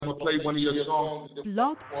play one of your songs.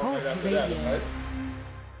 Blog Talk Radio.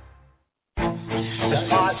 The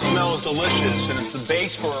pot smells delicious, and it's the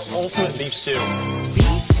base for ultimate beef stew.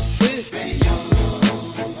 Beef stew.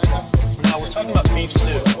 Now we're talking about beef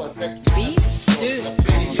stew. Beef stew.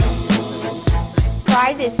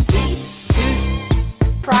 Try this beef stew.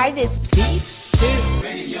 Try this beef stew.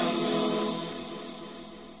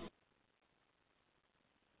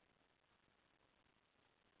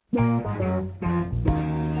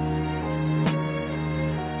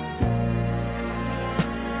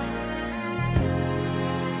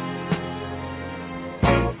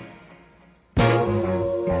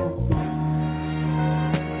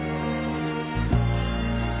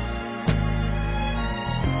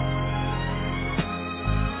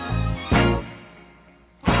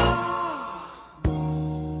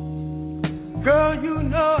 Girl, you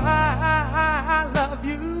know I love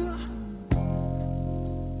you.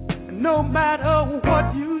 No matter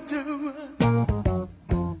what you do,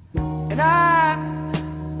 and I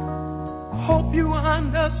hope you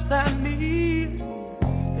understand me.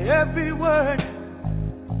 Every word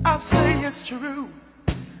I say is true,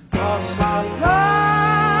 'cause I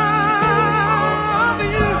love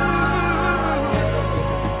you,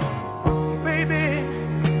 baby.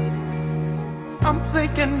 I'm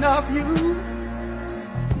thinking of you,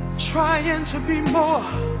 trying to be more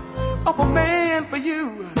of a man for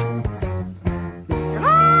you.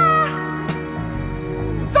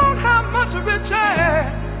 Much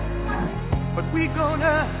richer, but we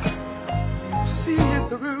gonna see it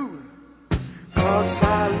through, 'cause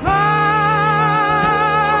I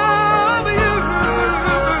love you.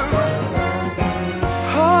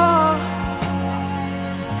 Oh,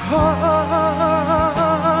 oh,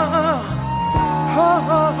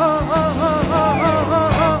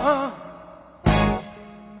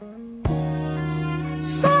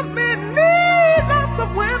 some men need lots of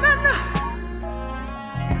women.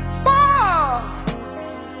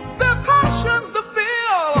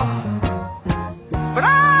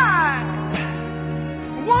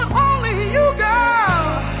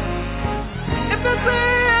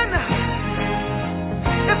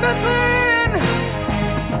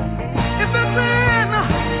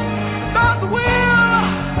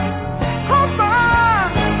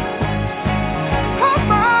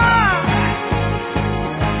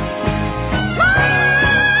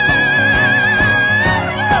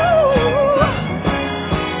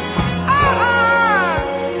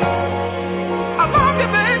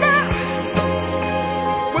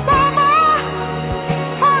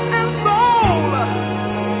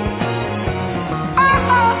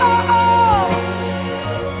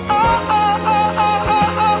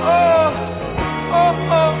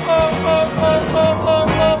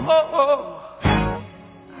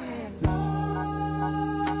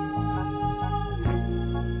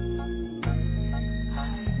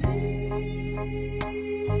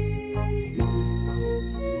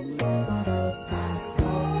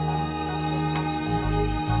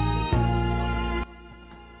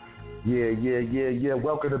 Yeah.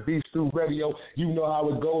 Welcome to Beef Stew Radio. You know how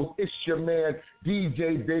it goes. It's your man,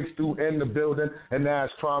 DJ Big Stew, in the building. And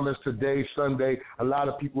as promised, today, Sunday, a lot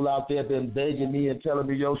of people out there been begging me and telling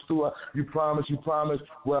me, yo, Stew, you promised.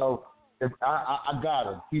 Well, if I got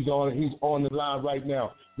him. He's on the line right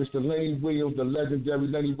now. Mr. Lenny Williams, the legendary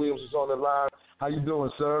Lenny Williams, is on the line. How you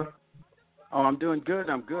doing, sir? Oh, I'm doing good.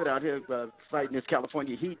 I'm good out here fighting this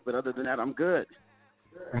California heat. But other than that, I'm good.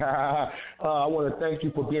 I want to thank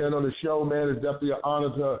you for being on the show, man. It's definitely an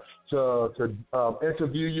honor to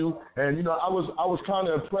interview you. And you know, I was kind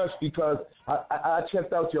of impressed because I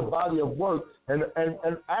checked out your body of work, and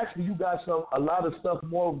actually you got a lot of stuff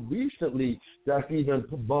more recently that's even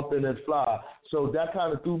bumping and fly. So that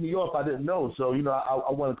kind of threw me off. I didn't know. So you know,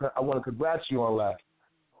 I want to congrats you on that.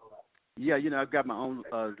 Yeah, you know, I've got my own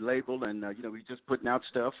label, and you know, we just putting out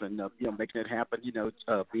stuff and you know, making it happen. You know,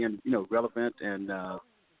 being relevant and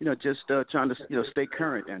you know, just trying to stay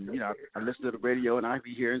current. And you know, I listen to the radio and I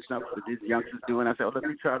be hearing stuff that these youngsters doing. I said, let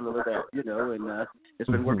me try a little of that. You know, and it's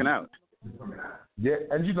been working out. Yeah,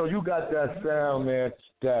 and you know, you got that sound, man.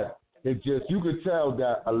 That it just you could tell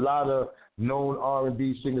that a lot of known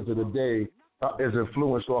R&B singers of the day is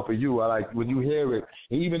influenced off of you. I like when you hear it,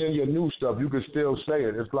 and even in your new stuff, you can still say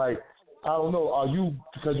it. It's like, I don't know, are you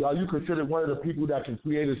considered one of the people that can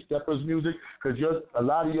create a stepper's music? Because a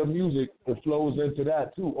lot of your music, it flows into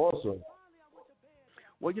that too also.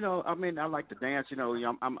 Well, you know, I mean, I like to dance. You know,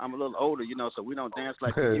 I'm a little older, you know, so we don't dance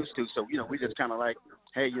like we used to. So, you know, we just kind of like,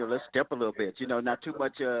 hey, you know, let's step a little bit. You know, not too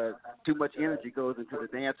much energy goes into the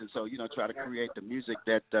dancing. So, you know, try to create the music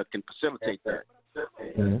that can facilitate that.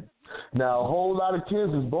 Mm-hmm. Now, a whole lot of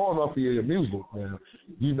kids is born off of your music, man.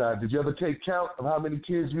 Did you ever take count of how many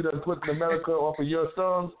kids you done put in America off of your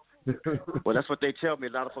songs? Well, that's what they tell me.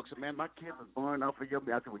 A lot of folks say, man, my kid was born off of your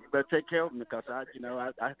music. I said, well, you better take care of them because I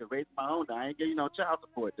have to raise my own. I ain't getting no child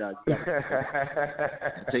support, dog.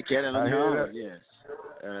 Take care of them your own, yes.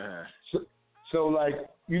 So, like,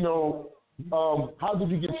 how did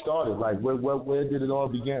you get started? Like, where did it all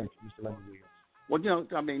begin, Mr. Lenny Williams? Well,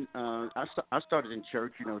 I started in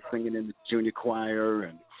church, singing in the junior choir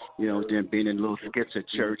and, then being in little skits at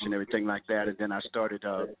church and everything like that. And then I started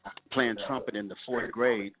playing trumpet in the 4th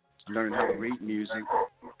grade, learning how to read music.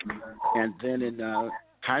 And then in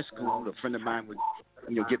high school, a friend of mine would,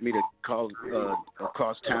 get me to call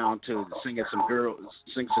across town to sing to some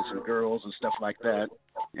girls and stuff like that.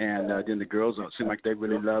 And then the girls seemed like they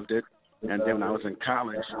really loved it. And then when I was in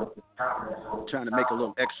college, trying to make a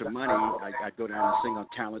little extra money, I'd go down and sing on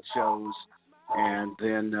talent shows. And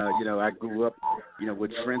then, I grew up,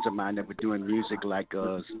 with friends of mine that were doing music like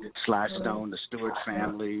Sly Stone, the Stewart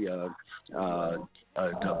family, Ed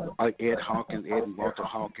and Walter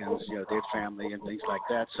Hawkins, their family and things like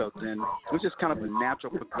that. So then it was just kind of a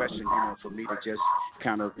natural progression, for me to just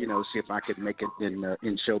kind of, see if I could make it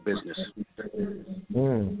in show business.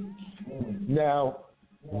 Now,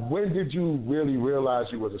 when did you really realize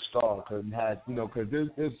you was a star? Because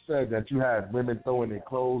it said that you had women throwing their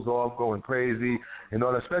clothes off, going crazy, and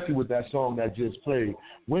all, especially with that song that just played.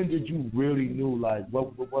 When did you really knew, like,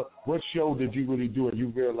 what show did you really do and you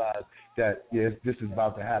realized that, yes, this is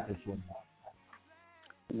about to happen for me?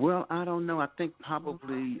 Well, I don't know. I think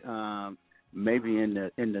probably maybe in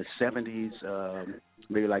the 70s,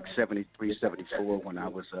 maybe like 73, 74, when I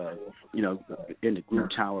was, in the group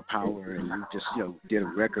Tower Power, and we just, did a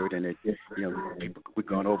record, and it, people were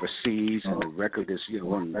going overseas, and the record is,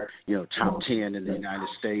 on, top 10 in the United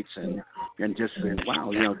States, and just saying,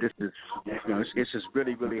 wow, this is, this is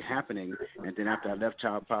really, really happening. And then after I left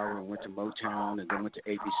Tower Power and went to Motown, and then went to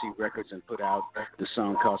ABC Records and put out the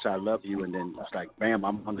song called I Love You, and then it's like, bam,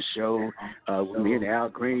 I'm on the show with me and Al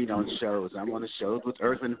Green on shows. I'm on the shows with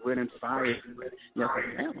Earth and Wind and Fire.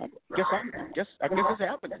 Damn, I guess it's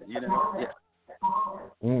happening, Yeah.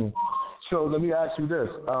 So let me ask you this: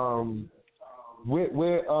 where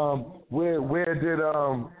did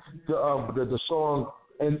the song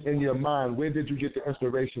in your mind? Where did you get the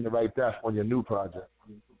inspiration to write that on your new project?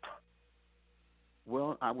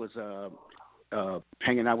 Well, I was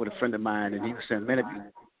hanging out with a friend of mine, and he was saying,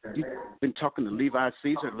 "Man, you've been talking to Levi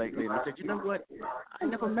Caesar lately." And I said, you know what? I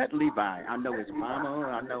never met Levi. I know his mama.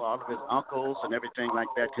 I know all of his uncles and everything like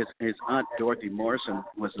that. His aunt, Dorothy Morrison,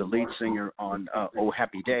 was the lead singer on Oh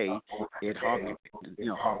Happy Day, Ed Hawkins,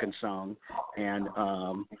 Hawkins song. And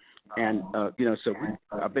so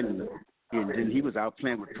I've been... And then he was out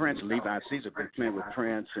playing with Prince. Levi Caesar been playing with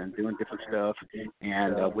Prince and doing different stuff,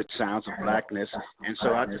 and with Sounds of Blackness. And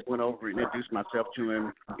so I just went over and introduced myself to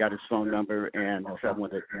him, got his phone number, and so I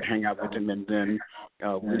wanted to hang out with him. And then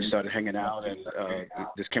we started hanging out, and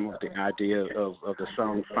just came up with the idea of the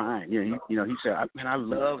song "Fine." He said, I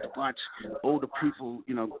love to watch older people,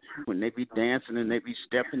 when they be dancing and they be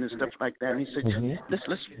stepping and stuff like that. And he said,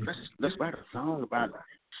 let's write a song about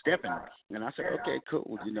stepping. And I said, okay,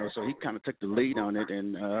 cool, so he kind of took the lead on it,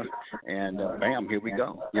 and bam, here we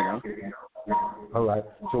go, All right,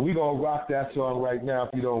 so we're going to rock that song right now,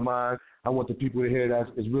 if you don't mind. I want the people to hear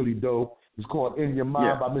that. It's really dope. It's called In Your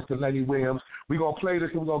Mind by Mr. Lenny Williams. We're going to play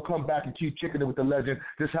this, and we're going to come back and keep kicking it with the legend.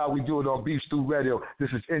 This is how we do it on Beef Stew Radio.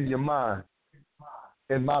 This is In Your Mind.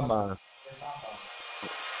 In my mind.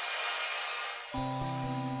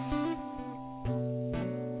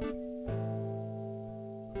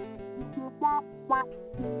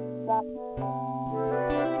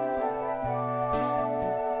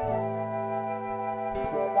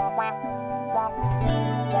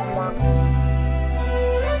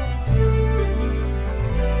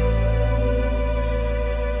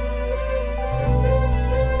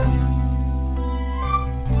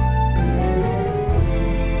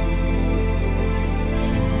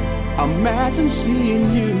 Imagine seeing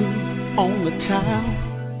you on the town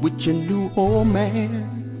with your new old man.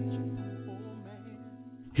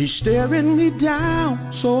 He's staring me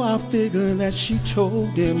down, so I figure that she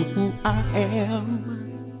told him who I am.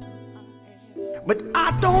 But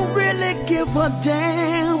I don't really give a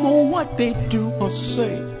damn on what they do or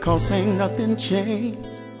say, 'cause ain't nothing changed.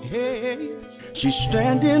 Hey, she's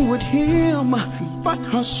standing with him, but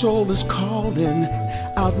her soul is calling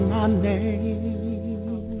out my name.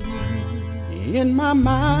 In my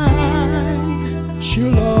mind,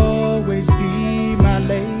 she'll always be my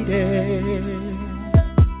lady.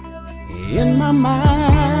 In my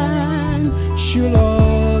mind, she'll she'll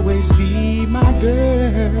always be my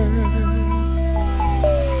girl.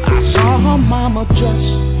 I saw her mama just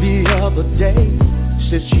the other day,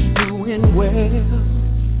 said she's doing well.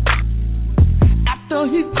 After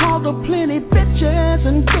he called her plenty bitches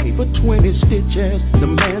and gave her 20 stitches, the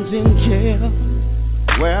man's in jail.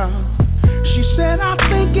 Well, she said, I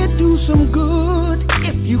think it'd do some good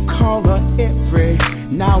if you call her every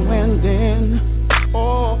now and then.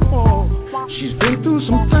 Oh, she's been through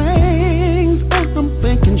some things, and I'm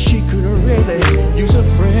thinking she could really use a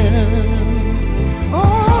friend.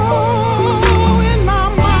 Oh, in my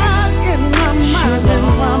mind, in my mind, in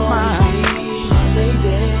my mind.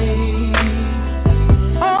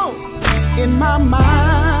 Oh, in my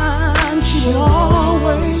mind, she'll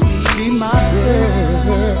always be my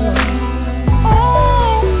girl.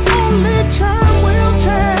 Oh, only time will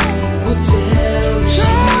tell.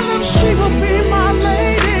 Tell if she will be my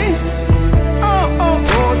lady. Oh,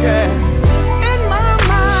 yeah. In my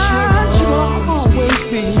mind, she will always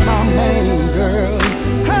be my main girl.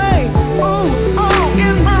 Hey, oh,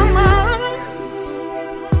 in my mind.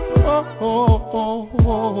 Oh.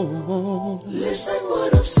 Listen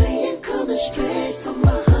what I'm saying, coming straight from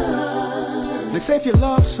my heart. They say if you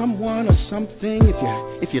love someone or something,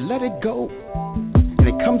 if you let it go, and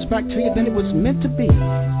it comes back to you, then it was meant to be.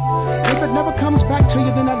 And if it never comes back to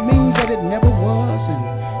you, then that means that it never was.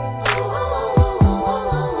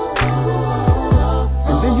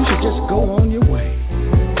 And then you should just go on your way.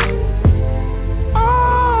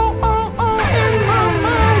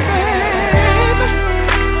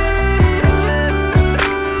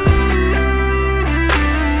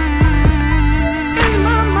 In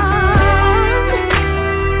my mind, baby.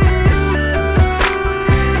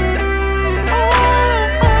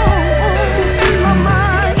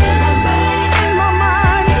 In my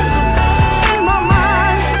mind. In my mind.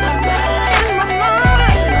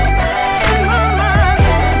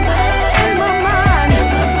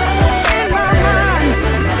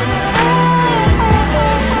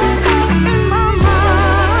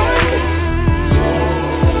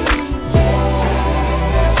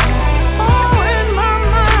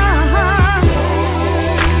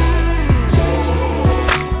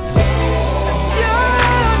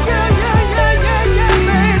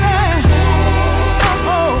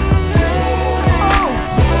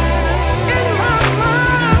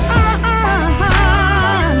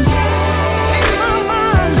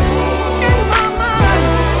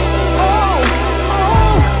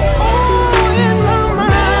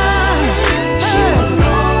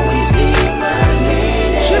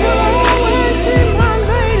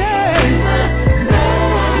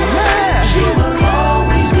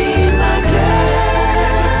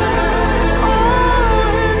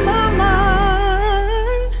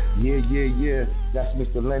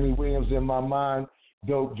 Mr. Lenny Williams in my mind.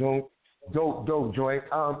 Dope joint.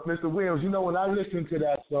 Mr. Williams, you know, when I listen to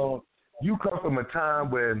that song, you come from a time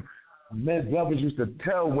when brothers used to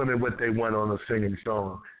tell women what they want on a singing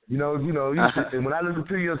song. You know, and when I listen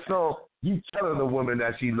to your song, you telling the woman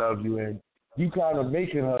that she loves you and you kind of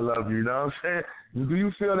making her love you, you know what I'm saying? Do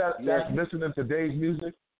you feel that that's missing in today's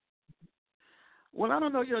music? Well, I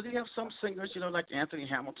don't know. You know, you have some singers, you know, like Anthony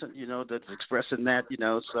Hamilton, you know, that's expressing that, you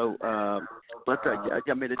know. So, I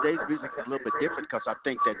mean, today's music is a little bit different because I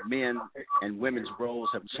think that men and women's roles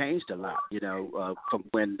have changed a lot, you know, from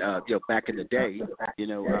when, you know, back in the day, you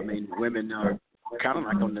know, I mean, women are kind of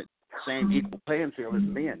like on the same equal playing field as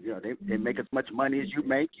men. You know, they make as much money as you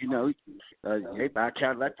make, you know. They buy a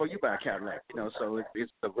Cadillac before you buy a Cadillac, you know. So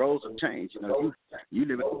it's the roles have changed, you know. You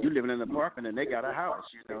live in an apartment and they got a house,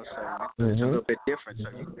 you know. So it's a little bit different.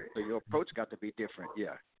 So your approach got to be different,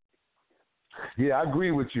 yeah. Yeah, I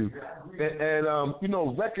agree with you. And you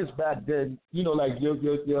know, records back then, you know, like your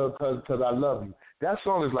Cause I Love You. That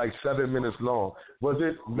song is like 7 minutes long. Was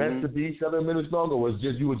it meant to be 7 minutes long, or was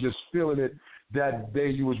just you were just feeling it that day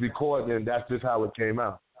you was recording and that's just how it came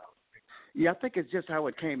out? Yeah, I think it's just how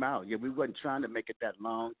it came out. Yeah, we wasn't trying to make it that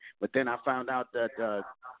long, but then I found out that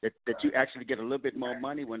that you actually get a little bit more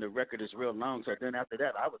money when the record is real long. So then after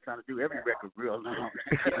that, I was trying to do every record real long.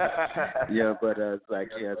 Yeah, but it's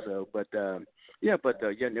like it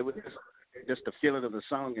was just the feeling of the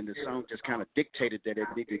song, and the song just kind of dictated that it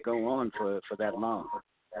needed to go on for that long.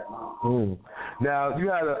 Now you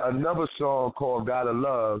had another song called "Gotta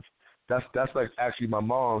Love." That's like actually my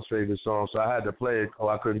mom's favorite song, so I had to play it.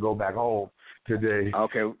 I couldn't go back home today.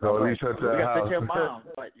 Okay, so at least her to her house. Your mom,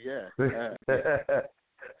 but yeah.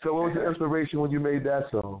 So what was the inspiration when you made that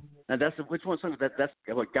song? And that's which one song? That's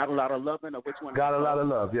what, Got a Lot of Lovin', or which one? Got a Lot of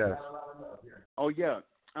Love, yes. Oh yeah.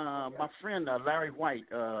 My friend Larry White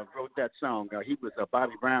wrote that song. He was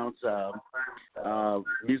Bobby Brown's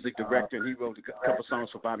music director, and he wrote a couple songs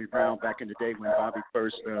for Bobby Brown back in the day when Bobby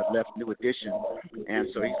first left New Edition. And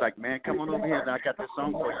so he's like, man, come on over here, and I got this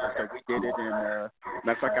song for you. So we did it, and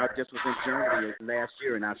matter of fact, I just was in Germany last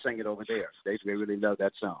year, and I sang it over there. They really love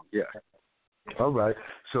that song, yeah. All right.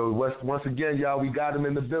 So once again, y'all, we got him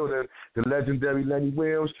in the building, the legendary Lenny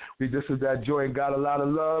Williams. This is that joint, Got a Lot of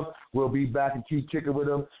Love. We'll be back and keep kicking with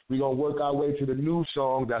him. We're going to work our way to the new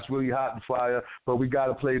song that's really hot and fire, but we got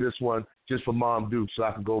to play this one just for Mom Duke so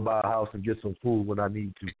I can go by her house and get some food when I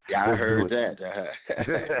need to. Yeah, I heard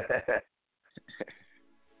that.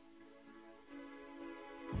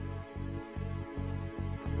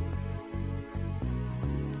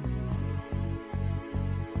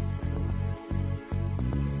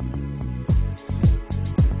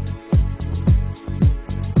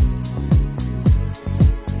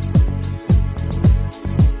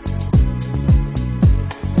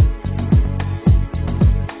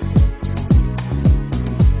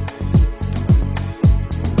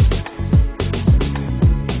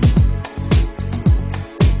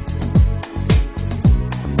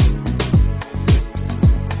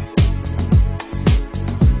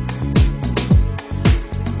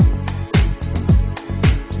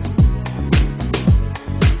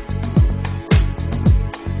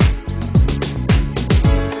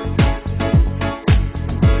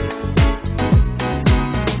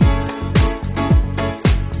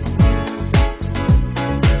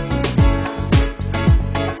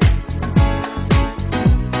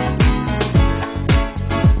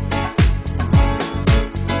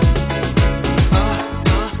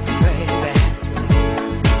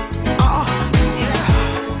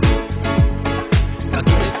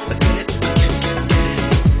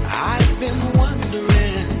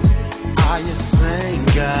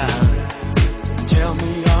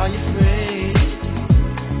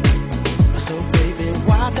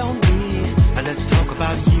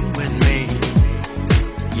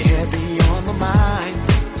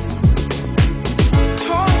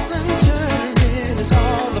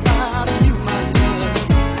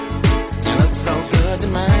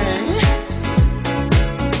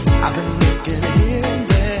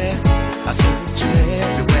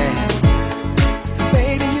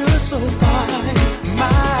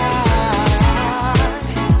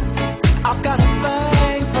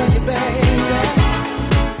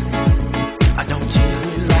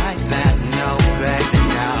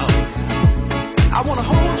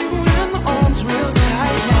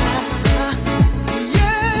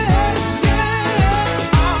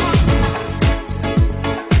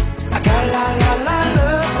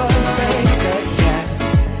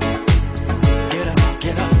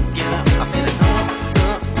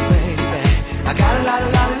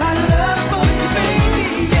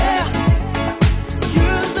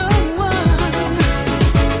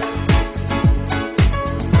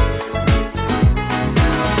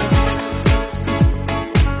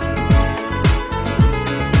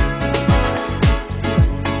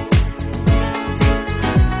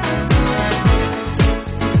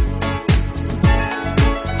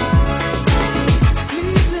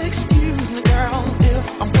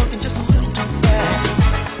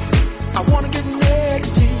 I wanna get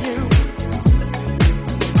next to you.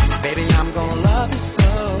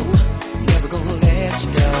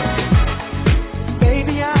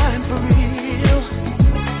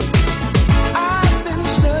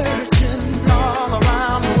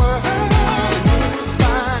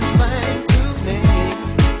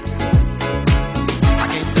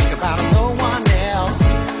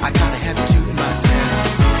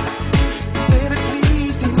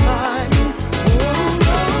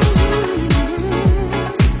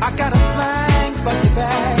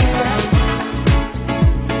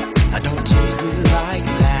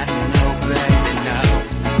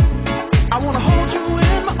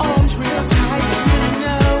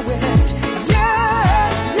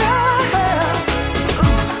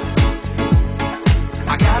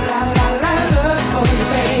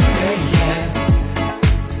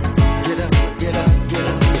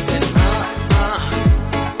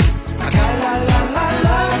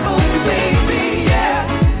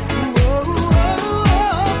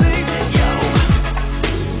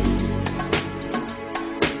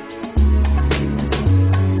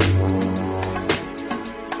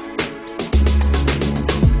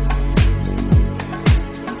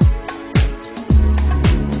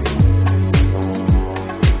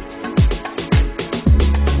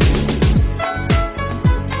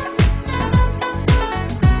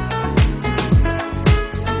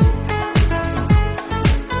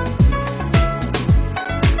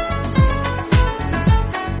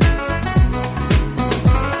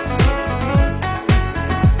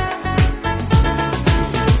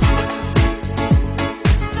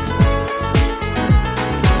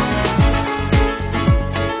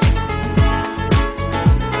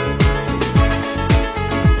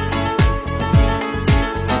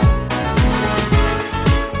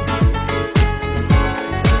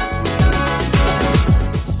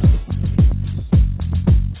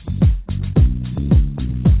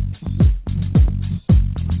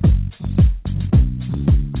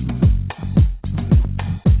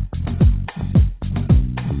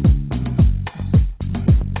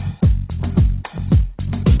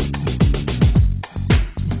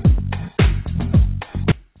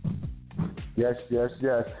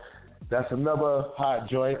 Yes. That's another hot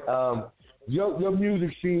joint. Your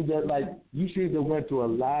music seems that like you seem to went through a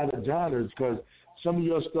lot of genres because some of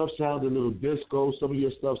your stuff sounded a little disco, some of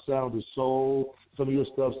your stuff sounded soul, some of your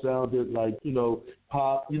stuff sounded like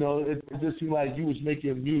pop. It just seemed like you was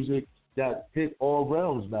making music that hit all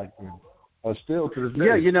realms back then, or still to this day.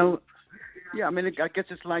 Yeah, I mean, I guess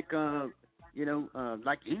it's like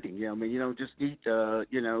like eating. Just eat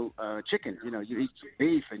chicken. You eat some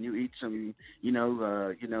beef and you eat some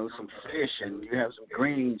some fish and you have some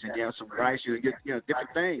greens and you have some rice. You get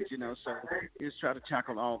different things. So you just try to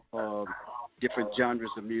tackle all different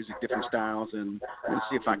genres of music, different styles, and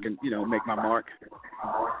see if I can make my mark.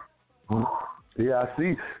 Yeah, I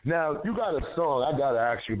see. Now you got a song. I gotta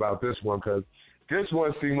ask you about this one because this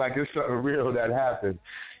one seemed like it's something real that happened.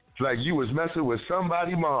 It's like you was messing with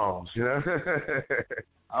somebody's moms,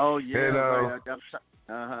 Oh yeah.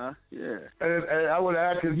 And, yeah. And I would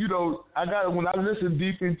ask, because when I listened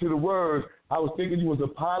deep into the words, I was thinking you was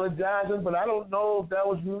apologizing, but I don't know if that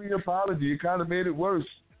was really an apology. It kind of made it worse.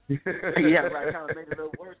 Yeah, right. Kind of made it a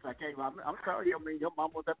little worse. Like, hey, I'm sorry. I mean, your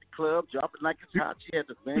mom was at the club dropping like it's hot. She had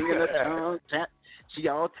the thing in her tongue. She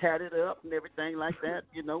all tatted up and everything like that.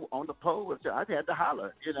 On the pole. So I had to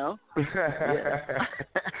holler. Yeah.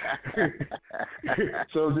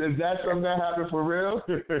 So is that something that happened for real?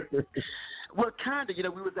 Well, kind of.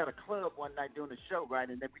 We was at a club one night doing a show, right?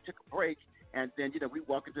 And then we took a break. And then, we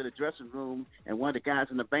walk into the dressing room, and one of the guys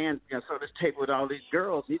in the band, saw this table with all these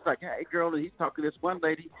girls. He's like, hey, girl, and he's talking to this one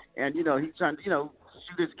lady, and, he's trying to,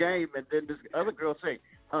 shoot his game. And then this other girl say,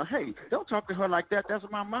 hey, don't talk to her like that. That's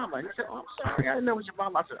my mama. He said, oh, I'm sorry. I didn't know it was your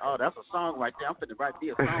mama. I said, oh, that's a song right there. I'm finna write me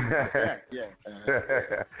a song like that. Yeah.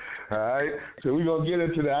 All right. So we're going to get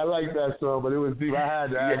into that. I like that song, but it was deep. I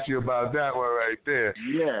had to ask you about that one right there.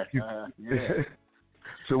 Yeah.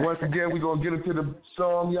 So once again, we're going to get into the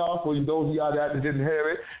song, y'all. For those of y'all that didn't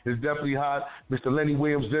hear it, it's definitely hot. Mr. Lenny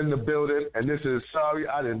Williams in the building. And this is Sorry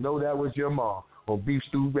I Didn't Know That Was Your Mom on Beef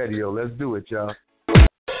Stew Radio. Let's do it, y'all.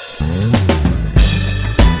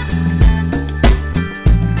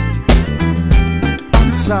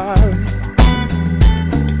 I'm sorry.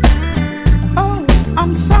 Oh,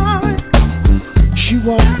 I'm sorry. She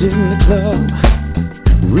walked in the club,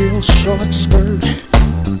 real short skirt,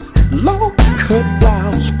 low-cut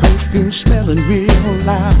blouse, perfume smelling real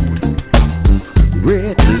loud,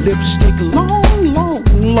 red lipstick,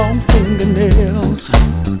 long fingernails.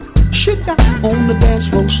 She got on the dance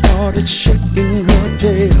floor, started shaking her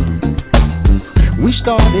tail. We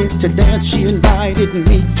started to dance, she invited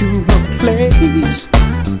me to her place.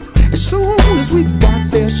 As soon as we got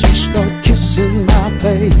there, she started kissing my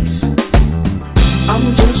face.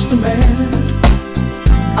 I'm just a man,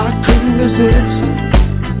 I couldn't resist.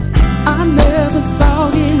 I never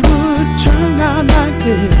thought it would turn out like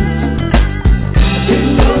this. I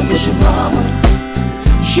didn't know it was your mama,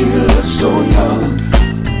 she looked so young.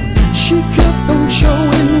 She kept on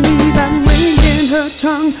showing me that ring in her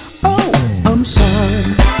tongue. Oh, I'm sorry,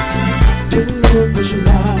 didn't know it was your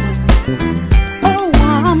mama. Oh,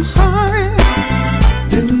 I'm sorry,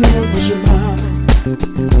 didn't know it was your mama.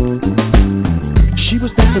 She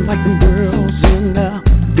was dancing like them girls in the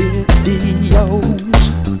videos,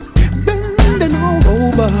 bending all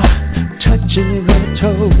over, touching her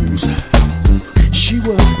toes. She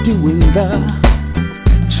was doing the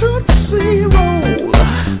Tootsie Roll.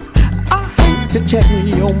 I hate to tell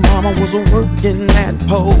you, your mama was working that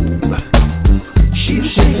pole. She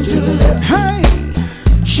was shaking to the left, hey,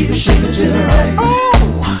 she was shaking to the right. Oh,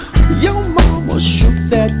 your mama shook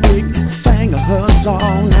that big thing of hers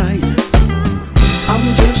all night.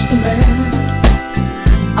 I'm just a man,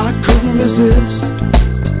 I couldn't resist.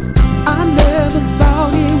 I never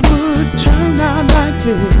thought it would turn out like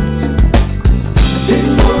this. I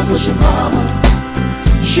didn't know it was your mama,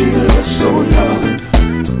 she looked so young.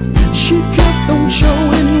 She kept on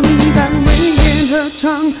showing me that ring in her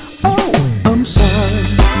tongue. Oh, I'm sorry,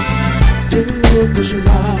 didn't know it was your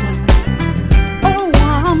mama. Oh,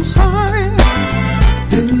 I'm sorry,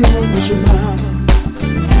 didn't know it was your mama.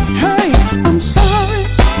 Hey, I'm sorry,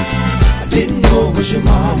 I didn't know it was your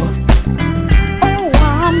mama. Oh,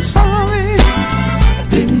 I'm sorry, I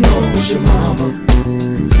didn't know it was your mama.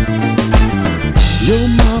 Your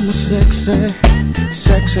mama's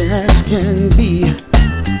sexy as can be.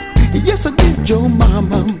 Yes, I did your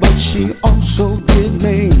mama, but she also did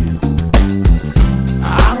me.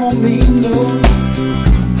 I don't mean no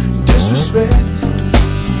disrespect,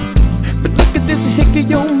 but look at this hickey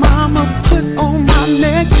your mama put on my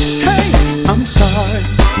neck. Hey, I'm sorry,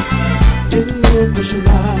 didn't know it was your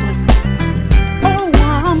mama. Oh,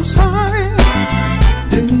 I'm sorry,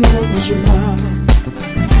 didn't know it was your mama.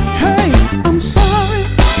 Hey, I'm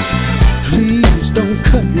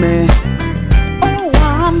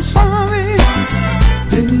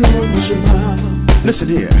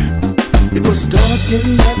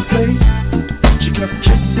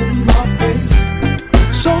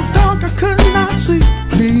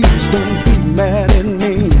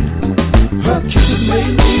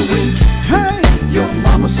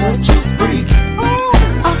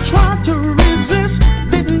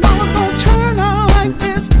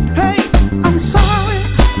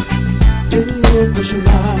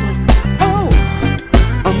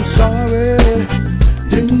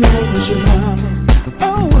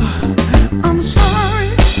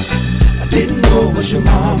know it was your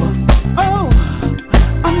mama. Oh,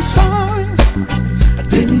 I'm sorry. I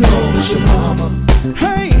didn't know it was your mama.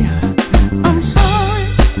 Hey, I'm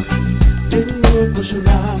sorry. Didn't know it was your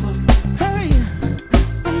mama. Hey,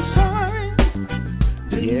 I'm sorry.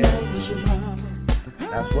 Didn't know it was your mama.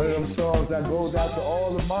 That's one of them songs that goes out to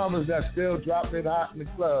all the mamas that still dropping it hot in the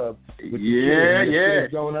club. Yeah.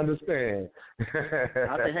 Kids don't understand.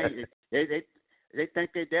 I say, hey, they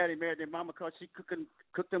think their daddy married their mama because she cooked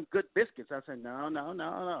them good biscuits. I said, no.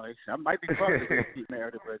 I might be fucking if he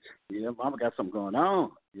married her, but mama got something going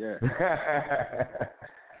on. Yeah.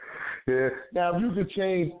 Yeah. Now, if you could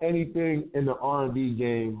change anything in the R&B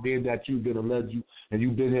game, being that you've been a legend and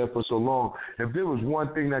you've been here for so long, if there was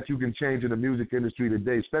one thing that you can change in the music industry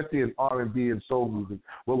today, especially in R&B and soul music,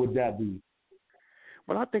 what would that be?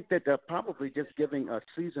 Well, I think that probably just giving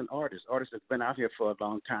seasoned artists that's been out here for a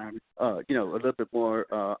long time, a little bit more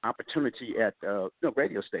opportunity at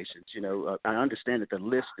radio stations. I understand that the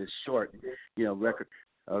list is short. Record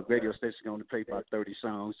radio stations can only play about 30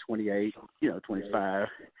 songs, 28, 25,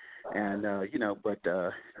 and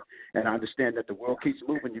and I understand that the world keeps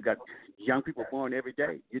moving. You got young people born every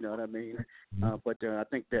day. You know what I mean? But I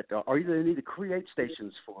think that or either they need to create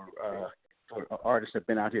stations for artists that have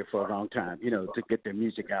been out here for a long time, to get their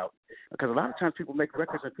music out. Because a lot of times people make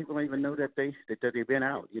records and people don't even know that they've been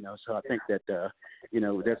out, So I think that,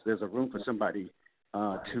 there's a room for somebody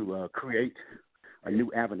to create a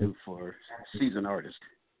new avenue for seasoned artists.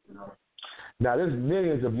 Now, there's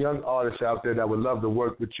millions of young artists out there that would love to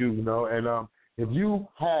work with you, and if you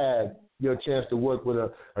had your chance to work with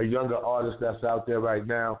a younger artist that's out there right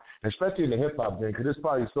now, especially in the hip-hop game, because there's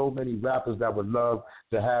probably so many rappers that would love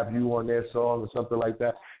to have you on their song or something like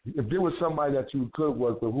that. If there was somebody that you could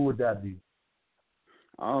work with, who would that be?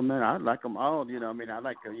 Oh, man, I like them all. I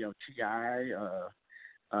like, T.I.,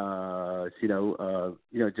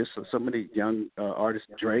 just so many young artists.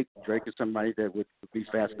 Drake is somebody that would be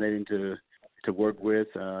fascinating to work with.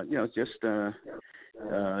 I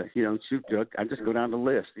just go down the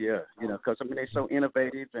list, because they're so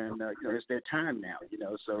innovative and it's their time now,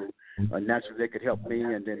 so naturally they could help me,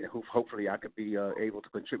 and then hopefully I could be able to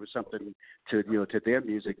contribute something to to their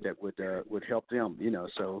music that would help them,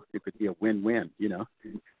 so it could be a win-win,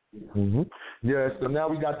 Mm-hmm. Yeah. So now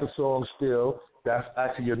we got the song Still. That's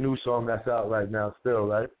actually your new song that's out right now, Still,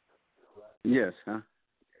 right? Yes. Huh?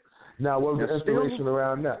 Now, what was the inspiration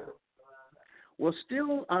around that? Well,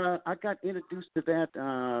 Still, I got introduced to that.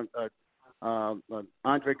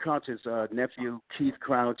 Andre Crouch's nephew, Keith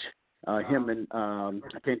Crouch, him and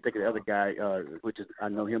I can't think of the other guy, which is I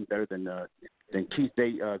know him better than Keith.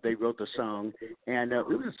 They wrote the song, and it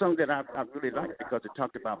was a song that I really liked because it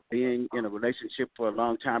talked about being in a relationship for a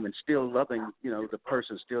long time and still loving, the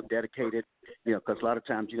person, still dedicated, because a lot of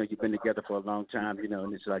times, you've been together for a long time,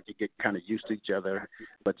 and it's like you get kind of used to each other,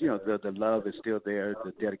 but the love is still there,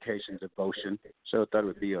 the dedication, devotion. So I thought it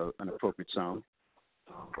would be an appropriate song.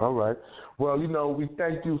 All right. Well, we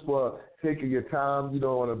thank you for taking your time,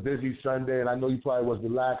 on a busy Sunday, and I know you probably was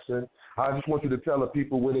relaxing. I just want you to tell the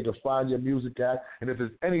people where they can find your music at, and if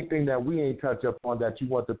there's anything that we ain't touch up on that you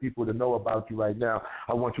want the people to know about you right now,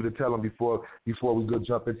 I want you to tell them before we go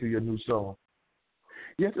jump into your new song.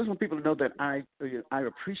 Yeah, I just want people to know that I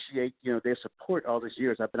appreciate, their support all these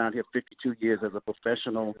years. I've been out here 52 years as a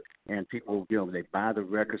professional, and people, they buy the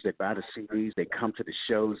records, they buy the CDs, they come to the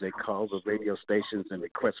shows, they call the radio stations and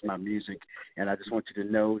request my music. And I just want you to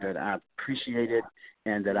know that I appreciate it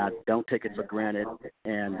and that I don't take it for granted.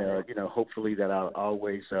 And, hopefully that I'll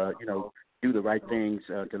always, do the right things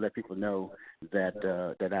to let people know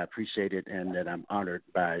that I appreciate it and that I'm honored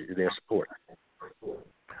by their support.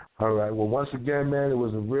 All right. Well, once again, man, it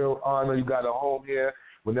was a real honor. You got a home here.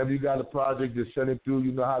 Whenever you got a project, just send it through.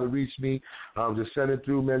 You know how to reach me. Just send it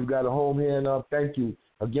through, man. You got a home here, and thank you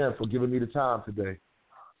again for giving me the time today.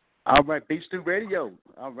 All right, Beach Stew Radio.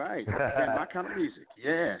 All right. My kind of music.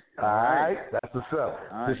 Yeah. All right. That's what's up.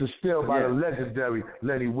 All this is Still by the legendary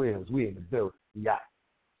Lenny Williams. We in the building. Yeah.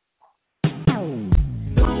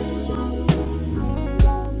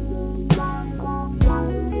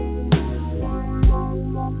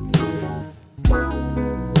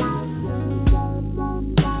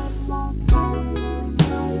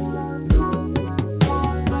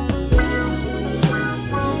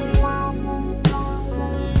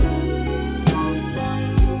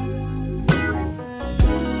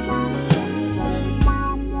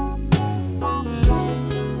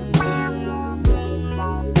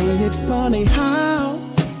 Funny how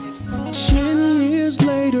 10 years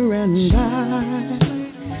later and I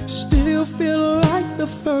still feel like the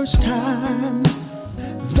first time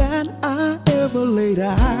that I ever laid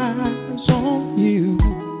eyes on you.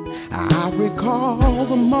 I recall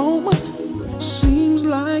the moment, seems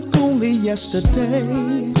like only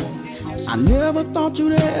yesterday. I never thought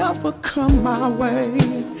you'd ever come my way.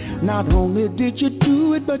 Not only did you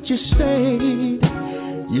do it, but you stayed.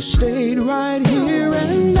 You stayed right here,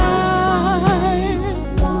 and I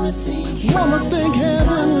wanna thank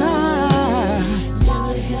heaven. I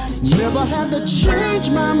never had to change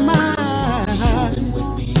my mind.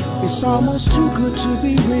 It's almost too good to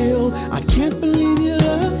be real. I can't believe you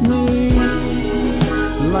love me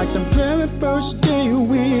like the very first day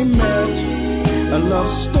we met. A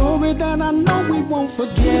love story that I know we won't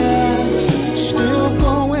forget. Still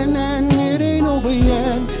going and it ain't over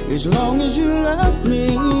yet. As long as you love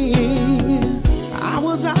me. I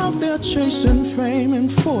was out there chasing fame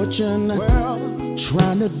and fortune,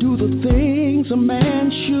 trying to do the things a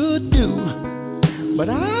man should do. But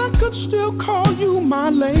I could still call you my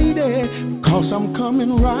lady, 'cause I'm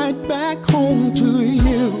coming right back home to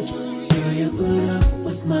you.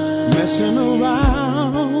 Messing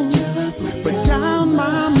around, but down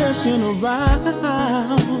my messing around.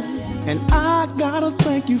 And I gotta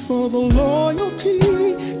thank you for the loyalty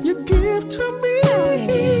you give to me.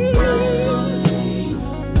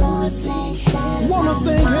 Wanna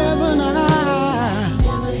thank heaven, I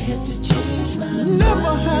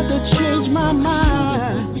never had to change my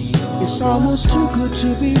mind. It's almost too good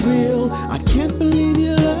to be real. I can't believe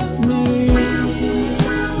you love me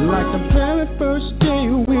like the very first day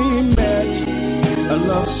we met. A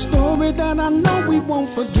love story that I know we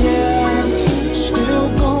won't forget. Still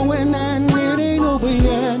going and it ain't over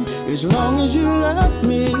yet. As long as you love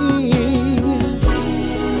me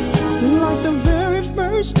like the very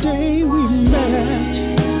first day we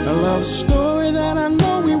met. A love story that I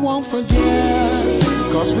know we won't forget.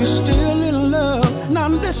 'Cause we still in love. Now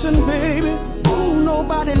listen, baby. Ooh,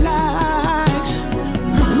 nobody likes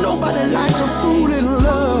a fool in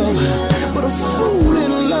love. But a fool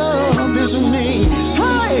in love isn't me.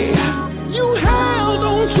 Hey, you held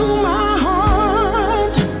on to my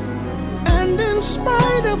heart, and in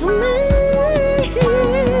spite of me,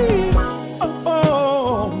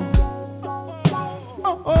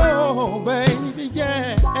 oh, baby,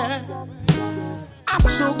 yeah. I'm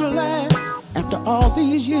so glad after all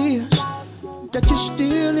these years that you're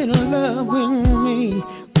still in love with me.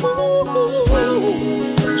 Ooh,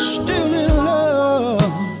 still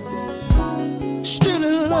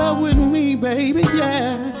in love with me, baby,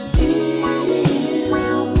 yeah.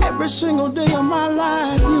 Every single day of my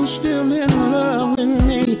life, you're still in love with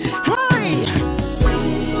me. Hey,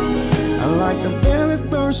 like the very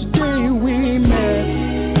first day we met.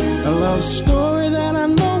 A love story that I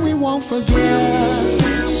know we won't forget.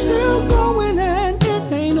 Still going and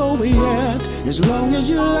it ain't over yet. As long as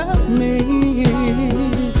you love me.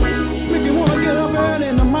 Make you wanna get up early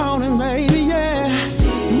in the morning, baby, yeah.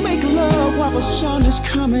 Make love while the sun is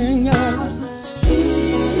coming up.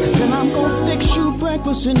 Then I'm gonna fix you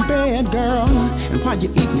breakfast in bed, girl. And while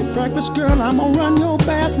you're eating your breakfast, girl, I'm gonna run your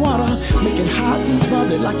bath water. Make it hot and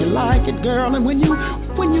bubbly like you like it, girl. And when you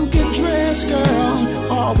get dressed, girl,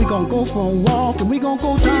 oh, we gonna go for a walk. And we gonna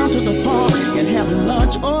go down to the park and have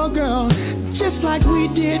lunch, oh, girl. Just like we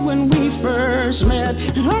did when we first met.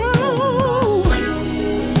 And oh,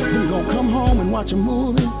 we gonna come home and watch a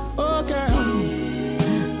movie, oh, girl.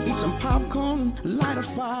 Eat some popcorn, light a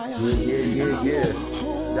fire. Yeah.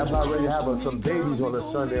 Y'all about ready to have some babies on a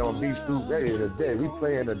Sunday on Beach Street Radio today. We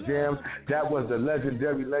playing the jams. That was the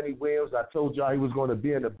legendary Lenny Williams. I told y'all he was going to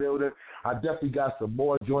be in the building. I definitely got some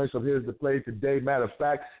more joints of his to play today. Matter of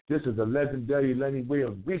fact, this is a legendary Lenny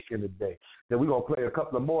Williams weekend today. Then we're going to play a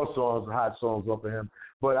couple of more songs, hot songs off of him.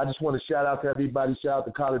 But I just want to shout out to everybody. Shout out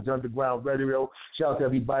to College Underground Radio. Shout out to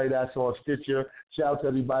everybody that's on Stitcher. Shout out to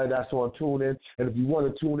everybody that's on TuneIn. And if you want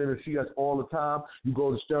to tune in and see us all the time, you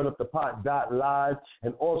go to stirringupthepot.live.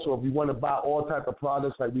 And also, if you want to buy all type of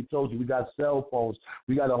products, like we told you, we got cell phones.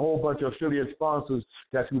 We got a whole bunch of affiliate sponsors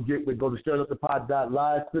that you get with. Go to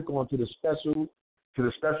stirringupthepot.live. Click on to the specials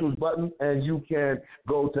button, and you can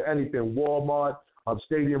go to anything. Walmart,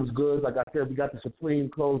 Stadium's Goods. Like I said, we got the Supreme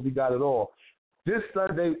clothes. We got it all. This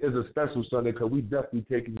Sunday is a special Sunday because we definitely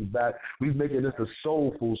taking you back. We're making this a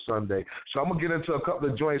soulful Sunday. So I'm going to get into a couple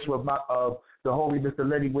of joints with the homie, Mr.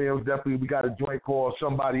 Lenny Williams. Definitely we got a joint called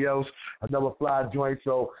Somebody Else, another fly joint.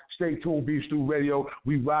 So stay tuned, Beach Stew Radio.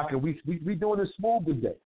 We rocking. We doing this smooth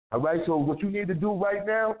today. All right, so what you need to do right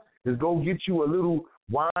now is go get you a little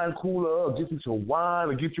wine cooler or get you some wine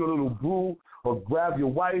or get you a little brew or grab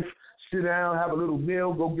your wife, sit down, have a little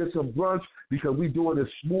meal, go get some brunch, because we doing it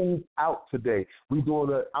smooth out today. We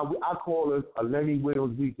doing I call it a Lenny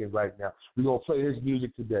Williams weekend right now. We're going to play his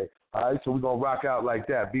music today. All right, so we're going to rock out like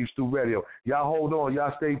that. Beef Stew Radio. Y'all hold on.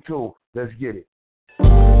 Y'all stay tuned. Let's get it.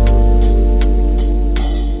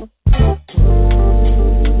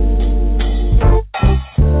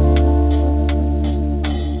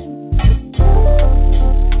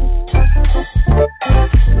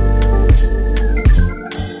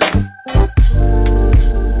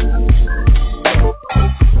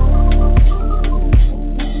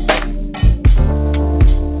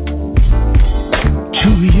 2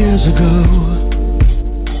 years ago,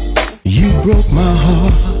 you broke my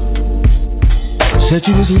heart. Said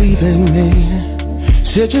you was leaving me.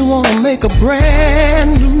 Said you want to make a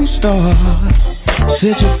brand new start.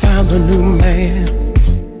 Said you found a new man.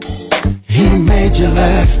 He made you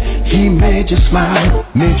laugh. He made you smile.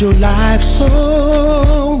 Made your life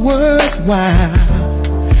so worthwhile.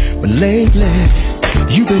 But lately,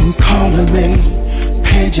 you've been calling me,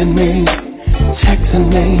 paging me, texting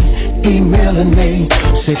me, emailing me.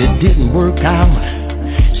 Said it didn't work out.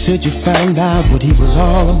 Said you found out what he was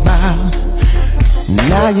all about.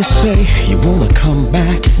 Now you say you wanna come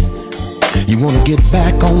back. You wanna get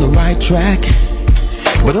back on the right track.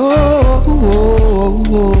 But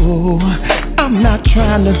I'm not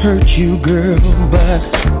trying to hurt you, girl, but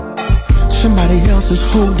somebody else is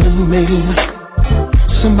holding me.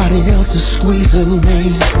 Somebody else is squeezing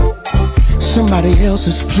me. Somebody else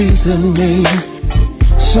is pleasing me.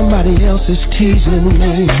 Somebody else is teasing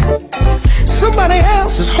me. Somebody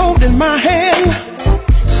else is holding my hand.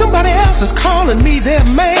 Somebody else is calling me their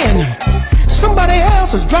man. Somebody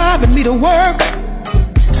else is driving me to work.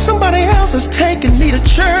 Somebody else is taking me to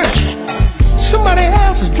church. Somebody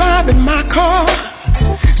else is driving my car.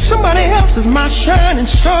 Somebody else is my shining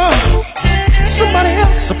star. Somebody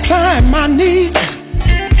else is supplying my needs.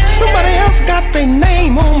 Somebody else got their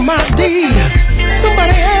name on my deed.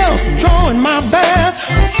 Somebody else drawing my bath.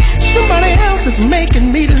 Somebody else is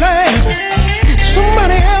making me laugh.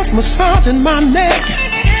 Somebody else massaging my neck.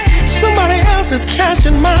 Somebody else is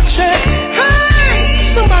cashing my check.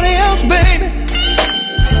 Hey, somebody else, baby.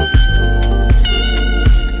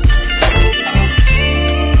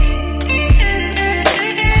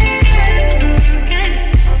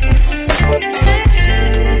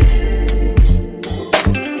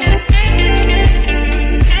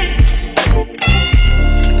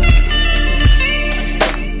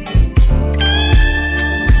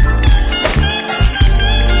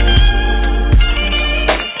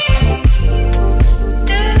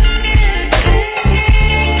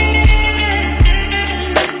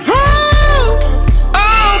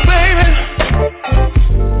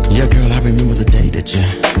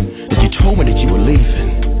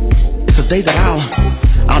 Day that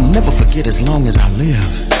I'll never forget as long as I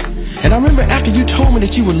live. And I remember after you told me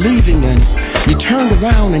that you were leaving and you turned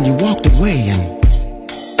around and you walked away and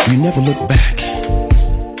you never looked back.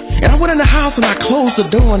 And I went in the house and I closed the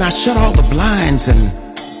door and I shut all the blinds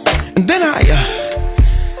and then I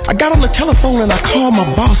got on the telephone and I called my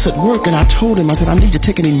boss at work and I told him, I said, I need to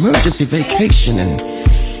take an emergency vacation.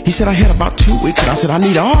 And he said I had about 2 weeks and I said, I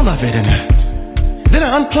need all of it. And then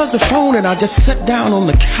I unplugged the phone and I just sat down on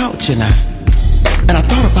the couch and I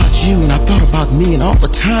thought about you and I thought about me and all the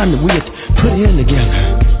time that we had put in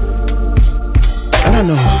together. And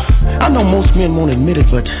I know most men won't admit it,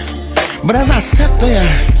 but as I sat there,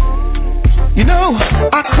 you know,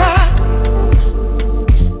 I cried.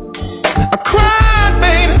 I cried,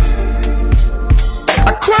 baby.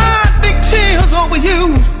 I cried big tears over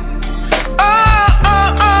you.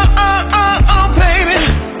 Oh, baby.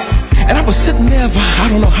 And I was sitting there for I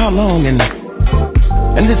don't know how long, and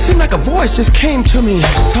it seemed like a voice just came to me. It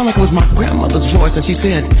sounded like it was my grandmother's voice, and she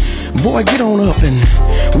said, boy, get on up and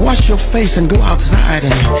wash your face and go outside.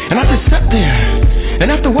 And I just sat there.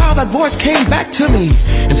 And after a while, that voice came back to me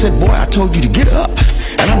and said, boy, I told you to get up.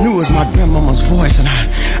 And I knew it was my grandmama's voice. And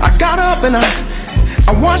I got up and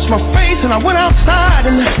I washed my face and I went outside,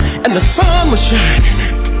 and the sun was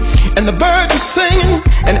shining. And the birds were singing,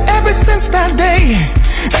 and ever since that day,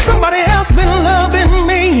 somebody else been loving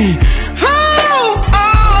me.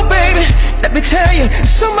 Oh, baby, let me tell you,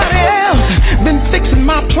 somebody else been fixing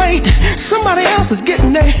my plate. Somebody else is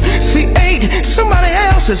getting their C8. Somebody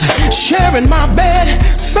else is sharing my bed.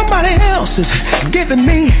 Somebody else is giving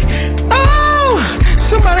me,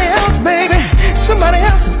 somebody else, baby. Somebody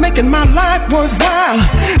else is making my life worthwhile.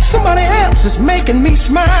 Somebody else is making me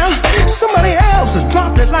smile. Somebody else has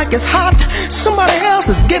dropped it like it's hot. Somebody else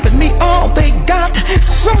is giving me all they got.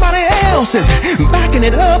 Somebody else is backing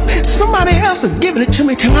it up. Somebody else is giving it to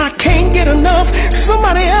me till I can't get enough.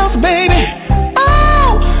 Somebody else, baby.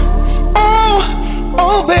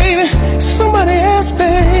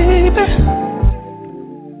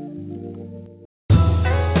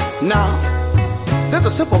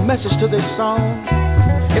 message to this song.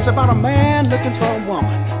 It's about a man looking for a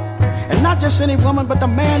woman. And not just any woman, but the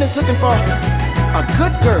man is looking for a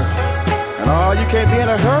good girl. And oh, you can't be in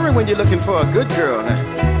a hurry when you're looking for a good girl.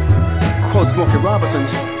 Now, quote Smokey Robinson,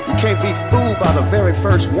 you can't be fooled by the very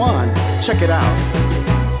first one. Check it out.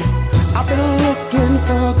 I've been looking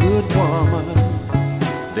for a good woman.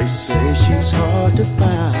 They say she's hard to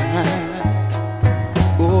find.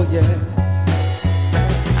 Oh yeah.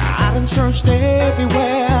 I've been searched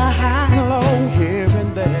everywhere, high and low, here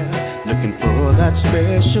and there, looking for that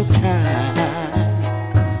special kind.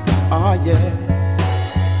 Oh yeah.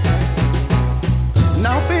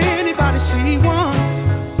 Now if anybody see one,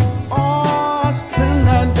 oh, send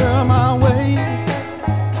that girl my way.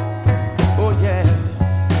 Oh yeah.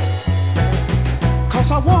 'Cause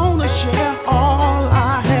I wanna share all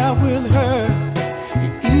I have with her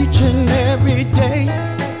each and every day.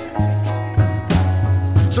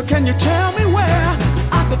 So can you tell me where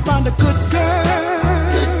I could find a good girl?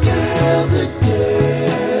 Good girl.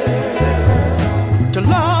 To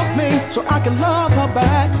love me so I can love her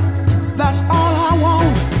back. That's all I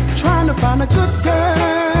want. Trying to find a good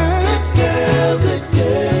girl. Good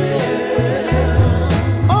girl.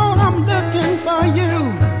 Oh, I'm looking for you.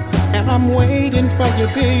 And I'm waiting for you,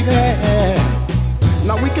 baby.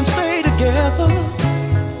 Now we can stay together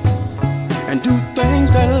and do things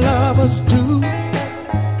that lovers do.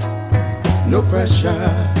 No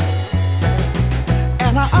pressure.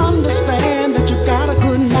 And I understand that you got a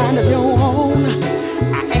good mind of your own.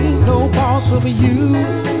 I ain't no boss over you.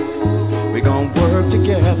 We're gonna work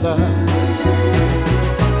together.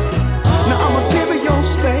 Now I'ma give you your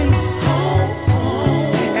space,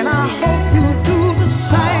 and I hope you do the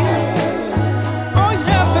same. Oh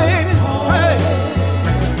yeah, baby. Hey.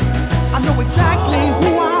 I know exactly who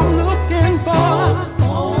I'm looking for,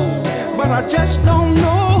 but I just don't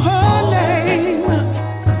know her name.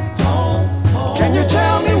 Can you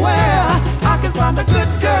tell me where I can find a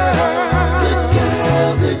good girl?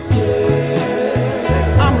 Good girl.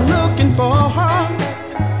 I'm looking for her.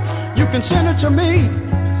 You can send it to me.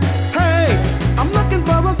 Hey, I'm looking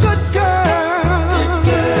for a good girl.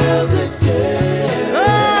 Good girl.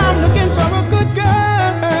 Oh, I'm looking for a good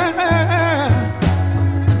girl.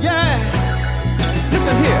 Yeah.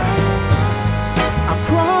 Listen here. I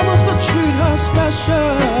promise to treat her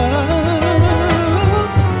special,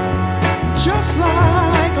 just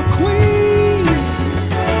like a queen.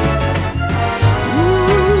 Ooh,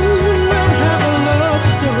 we'll have a love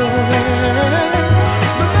story,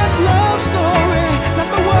 the best love story that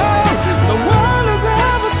the world has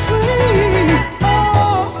ever seen.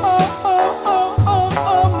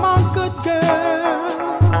 Oh, my good girl.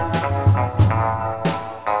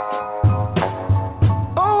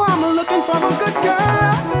 Oh, I'm looking for a good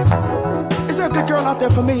girl. Is there a good girl out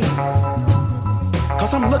there for me?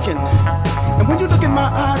 'Cause I'm looking. And when you look in my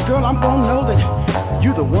eyes, girl, I'm gonna know that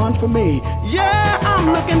you're the one for me. Yeah,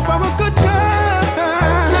 I'm looking for a good girl.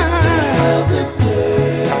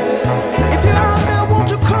 If you're out there, won't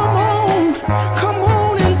you come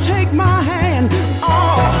on and take my hand.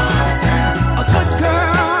 Oh, a good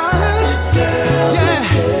girl. Yeah,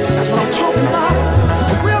 that's what I'm talking about.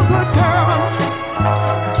 A real good girl.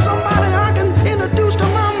 Somebody I can introduce to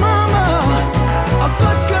my mama. A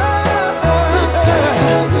good girl.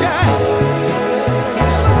 Yeah.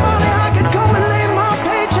 Somebody I can come and lay my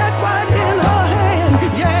paycheck right in her hand.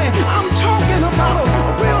 Yeah, I'm talking about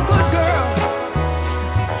a real good girl.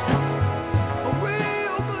 A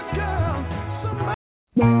real good girl. Somebody.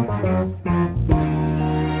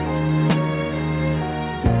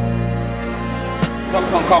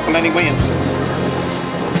 Phone call from Lenny Williams.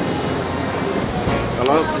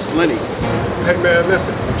 Hello, this is Lenny. Hey man,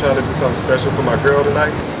 listen, I'm trying to do something special for my girl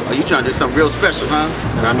tonight. Oh, you trying to do something real special, huh?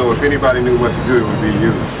 And I know if anybody knew what to do, it would be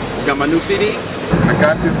you. You got my new CD? I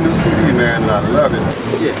got this new CD, man, and I love it.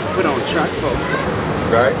 Yeah, put on track 4.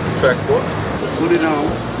 Right? Track 4? Put it on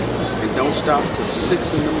and don't stop till 6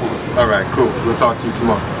 in the morning. All right, cool. We'll talk to you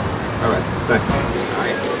tomorrow. All right, thank you. All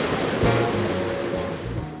right.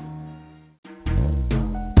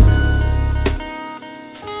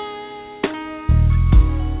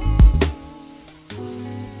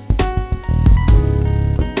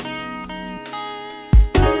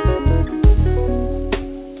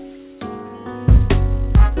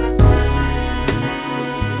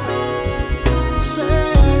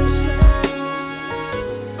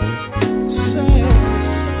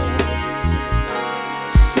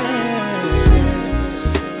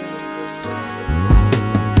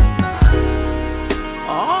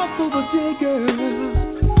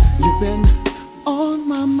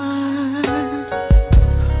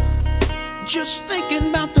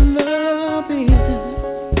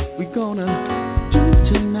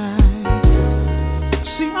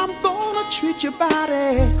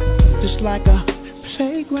 like a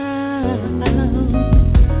playground,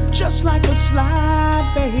 just like a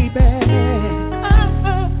slide, baby.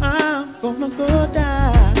 I'm gonna go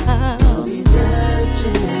down. I'll be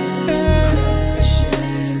touching,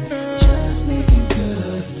 just making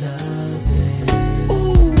good loving.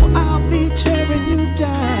 Ooh, I'll be tearing you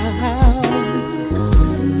down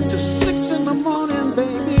to 6 in the morning,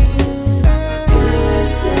 baby.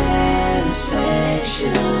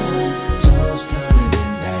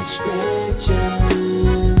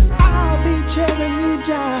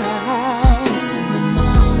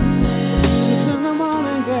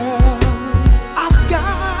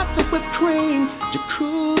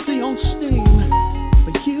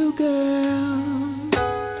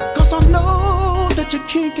 You're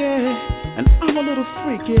kinky, and I'm a little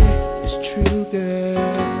freaky. It's true, girl.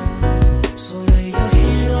 So lay your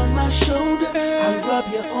head on my shoulder. I'll rub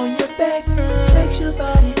you on your back. Flex your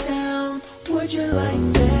body down. Would you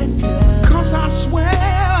like that, girl? 'Cause I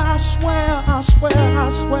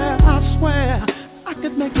swear, I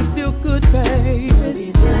could make you feel good,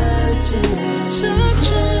 baby.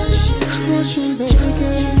 Crushing, baby.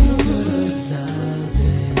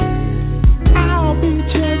 I'll be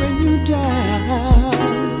tearing you down.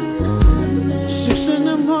 6 in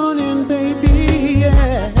the morning, baby,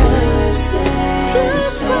 yeah.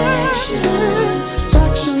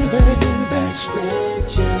 Satisfaction, baby,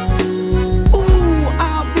 ooh,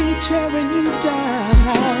 I'll be tearing you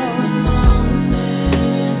down.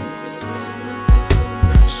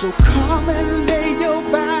 So come and lay your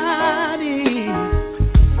body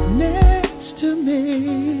next to me.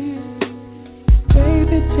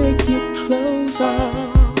 Baby, take your clothes off.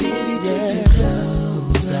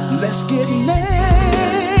 Let's get naked.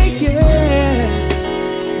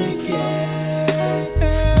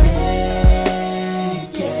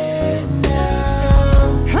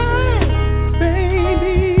 Hey,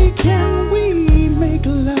 baby, can we make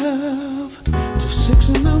love till 6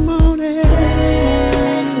 in the morning? 6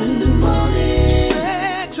 in the morning.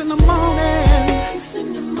 6 in the morning.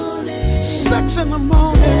 6 in the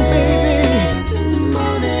morning, baby. 6 in the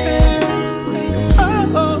morning.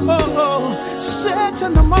 Oh. 6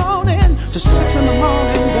 in the morning to 6 in the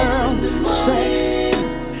morning, girl. Say,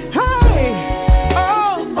 hey,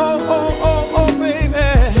 oh, baby.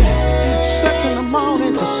 6 in the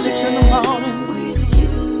morning to 6 in the morning.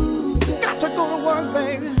 Got to go to work,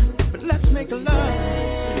 baby, but let's make love.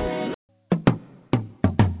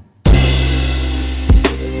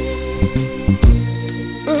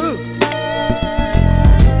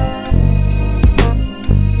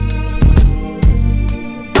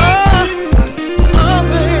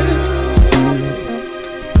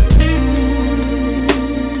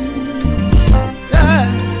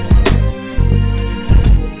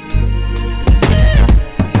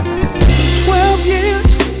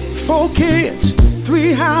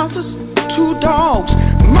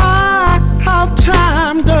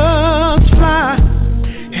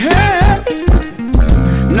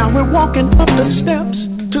 Walking up the steps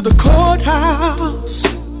to the courthouse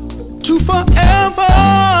to forever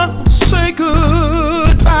say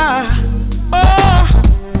goodbye. Oh,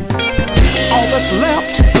 all that's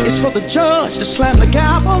left is for the judge to slam the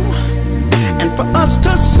gavel and for us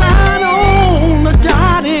to sign on the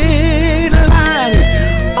dotted line.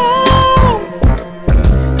 Oh,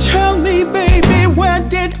 tell me, baby, where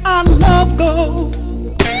did our love go?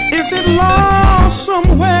 Is it lost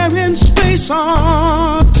somewhere in space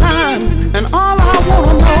or time? And all I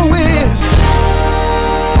wanna know is,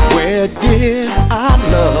 where did our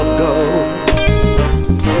love go?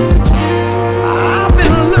 I've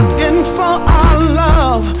been looking for our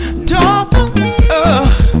love, darling.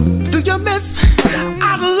 Do you miss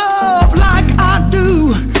our love like I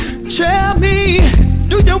do? Tell me,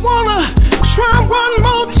 do you wanna try one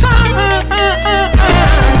more time?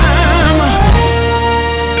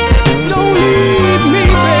 Don't leave me,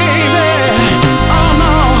 baby. Oh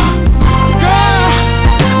no, girl,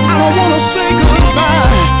 I don't wanna say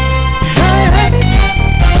goodbye. Hey,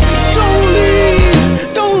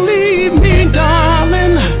 don't leave me,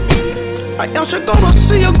 darling. Or else you're gonna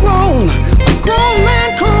see a grown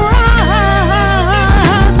man cry.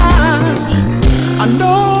 I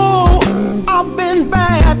know I've been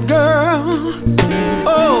bad, girl.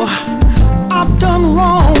 Oh, I've done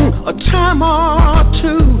wrong a time or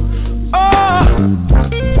two. Oh,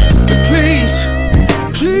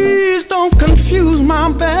 please don't confuse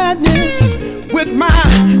my badness with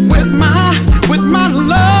my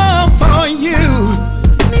love for you.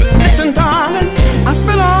 Listen, darling, I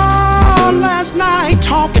spent all last night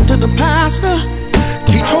talking to the pastor.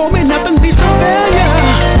 He told me nothing beats a failure,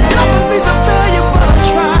 but I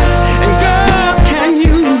tried. And girl, can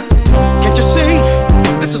you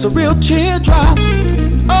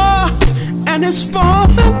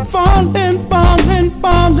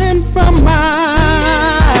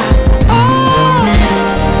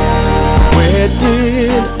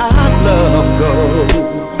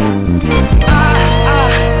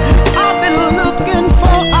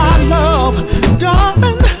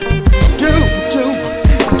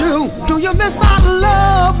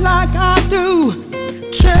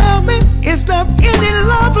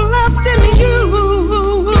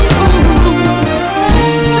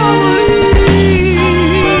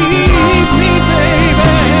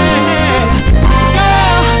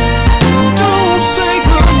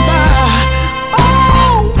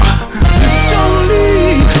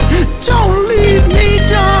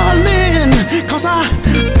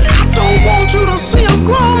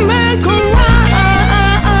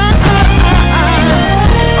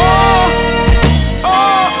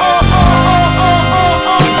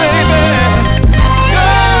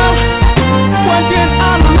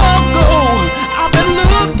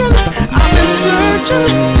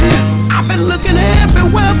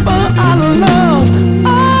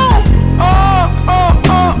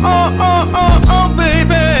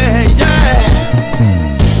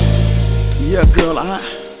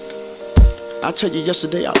tell you,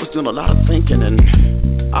 yesterday I was doing a lot of thinking, and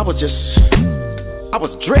I was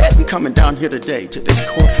dreading coming down here today to this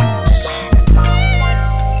courthouse.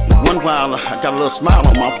 One while I got a little smile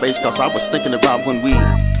on my face because I was thinking about when we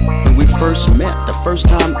first met, the first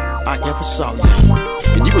time I ever saw you.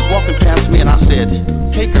 And you was walking past me and I said,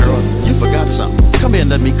 hey girl, you forgot something. Come here and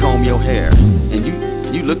let me comb your hair. And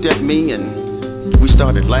you looked at me and we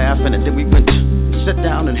started laughing, and then we went to sit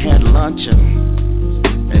down and had lunch, and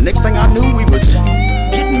next thing I knew we was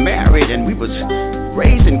getting married, and we was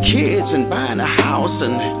raising kids and buying a house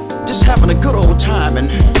and just having a good old time. And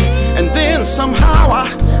then somehow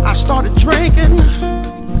I started drinking.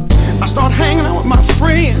 I started hanging out with my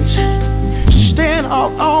friends, staying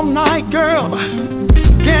out all night, girl,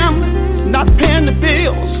 gambling, not paying the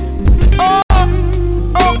bills.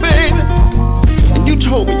 Oh, baby. And you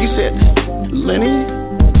told me, you said, Lenny,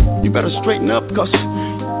 you better straighten up because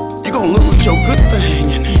you're going to lose your good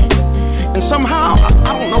thing. And somehow,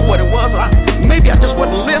 I don't know what it was. Maybe I just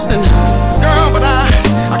wasn't listening, girl, but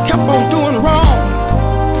I kept on doing wrong.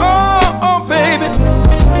 Oh, baby.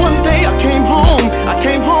 One day I came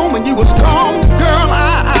home and you was gone. Girl, I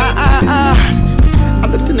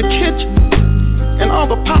looked in the kitchen and all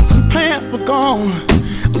the pots and pans were gone.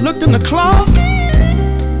 I looked in the closet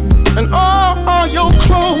and all your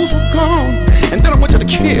clothes were gone. And then I went to the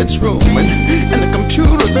kids' room and the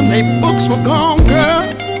computers and their books were gone, girl.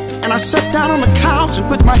 And I sat down on the couch and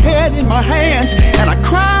put my head in my hands and I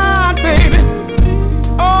cried, baby.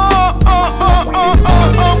 Oh,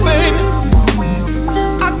 baby.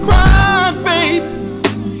 I cried, baby.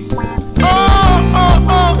 Oh,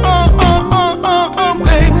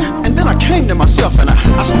 baby. And then I came to myself and I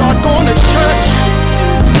started going to church.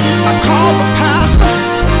 I called the pastor.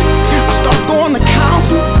 I started going to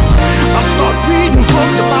counseling. I started reading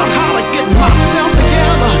books about how to get myself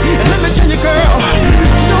together. And let me tell you, girl,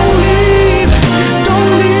 don't leave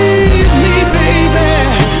me, baby.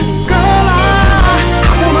 Girl,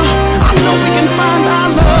 I know we can find our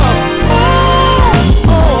love.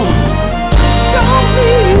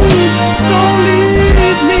 Don't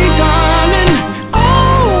leave me, darling.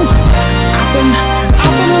 I've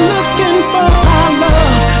been looking for our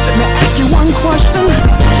love. Let me ask you one question.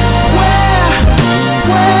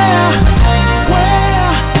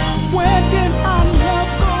 Where did our love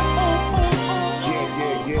go?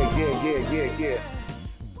 Yeah.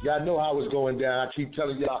 Y'all know how it's going down. I keep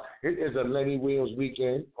telling y'all, it is a Lenny Williams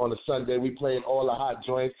weekend on a Sunday. We playing all the hot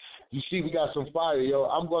joints. You see, we got some fire, yo.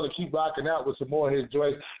 I'm going to keep rocking out with some more of his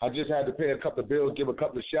joints. I just had to pay a couple of bills, give a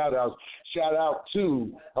couple of shout-outs.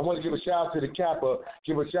 I want to give a shout-out to the Kappa,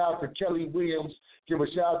 give a shout-out to Kelly Williams, give a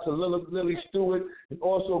shout-out to Lily Stewart, and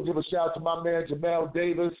also give a shout-out to my man Jamal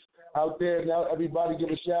Davis out there. Now, everybody give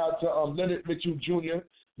a shout-out to Leonard Mitchell Jr.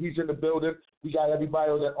 He's in the building. We got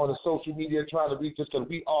everybody on the social media trying to reach us because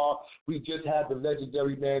we just had the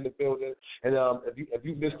legendary man in the building. And if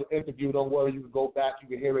you missed the interview, don't worry. You can go back. You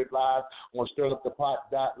can hear it live on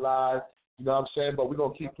stirrupthepot.live. You know what I'm saying? But we're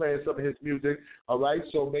going to keep playing some of his music. All right?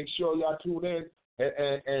 So make sure y'all tune in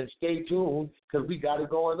and stay tuned because we got it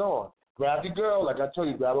going on. Grab your girl. Like I told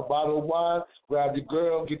you, grab a bottle of wine. Grab your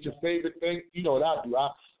girl. Get your favorite thing. You know what I do.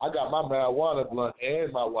 I got my marijuana blunt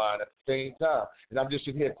and my wine at the same time. And I'm just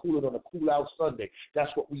in here cooling on a cool-out Sunday.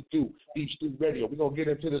 That's what we do. Beef Stew Radio. We're going to get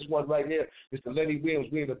into this one right here. Mr. Lenny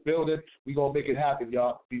Williams, we in the building. We're going to make it happen,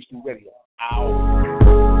 y'all. Beef Stew Radio. Ow.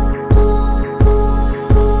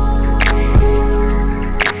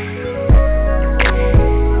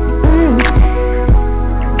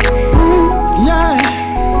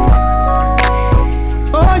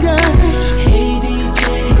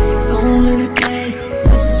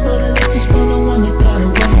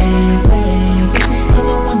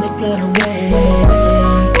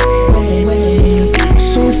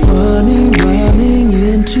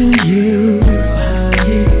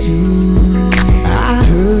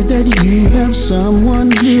 Someone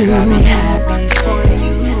new. I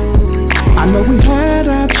know we had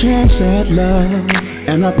our chance at love,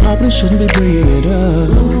 and I probably shouldn't be bringing it up.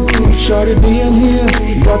 Shorty being here,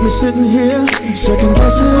 got me sitting here, second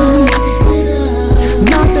guessing.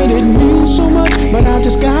 Not that it means so much, but I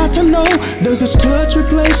just got to know, does this touch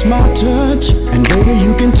replace my touch? And baby,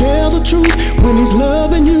 you can tell the truth when he's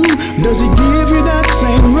loving you. Does he give you that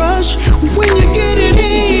same rush when you get it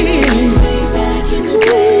in?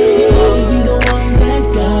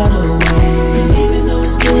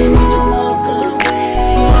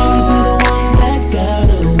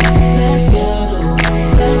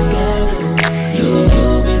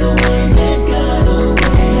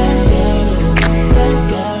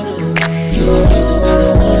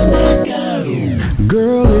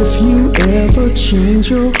 Change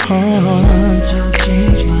your heart.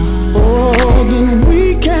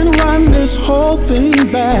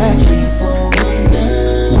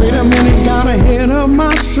 ahead of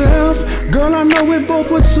myself. Girl, I know we're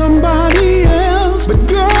both with somebody else. But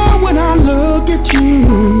girl, when I look at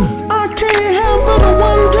you, I can't help but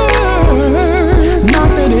wonder. Not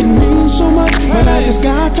that it means so much, but I just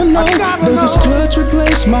got to know. Does this touch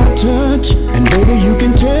replace my touch? And baby, you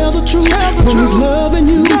can tell the truth. When he's loving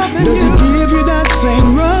you, does he give you that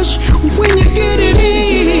same rush when you get it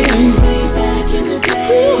in?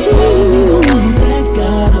 Ooh,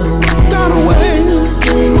 got away.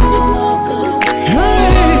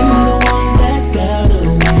 Hey,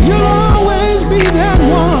 you'll always be that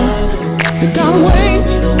one that got away.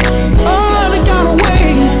 Oh, that got away,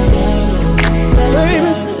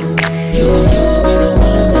 baby.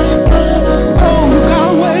 Oh, you got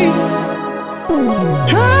away.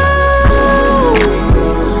 Hey,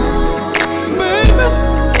 baby,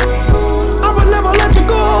 I would never let you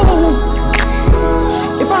go.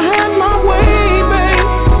 If I had my way, babe,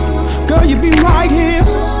 girl, you'd be right here.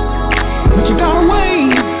 But you got away,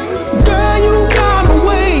 girl, you got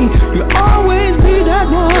away. You'll always be that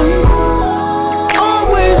one.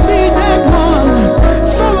 Always be that one.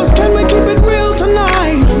 Fellas, can we keep it real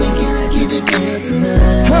tonight?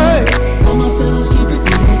 Hey.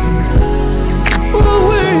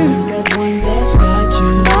 Ooh-wee.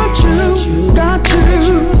 Got you.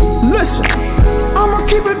 Listen, I'ma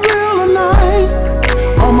keep it real tonight.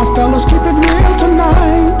 All my fellas, keep it real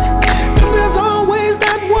tonight. There's always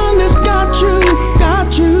that one that's got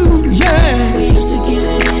you, yeah. We used to get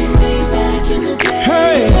it in way back in the day.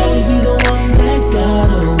 Hey, always be the one that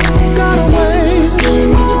got away. Don't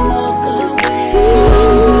need to walk away.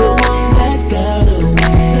 Ooh, that got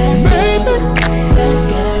away, baby.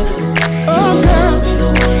 Oh, girl,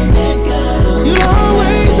 you'll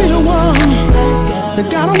always be the one that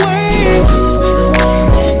got away.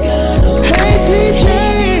 Hey, DJ,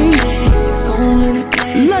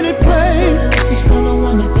 let it play. For the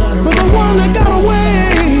one that got away.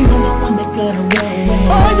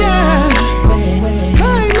 Oh yeah.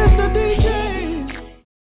 Hey, Mr. DJ.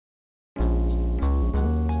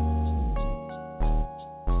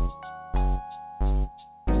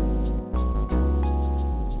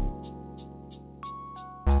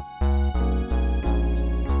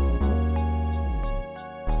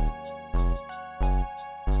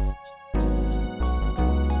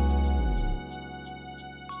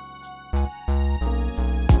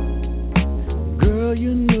 Girl,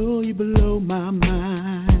 you know you blow my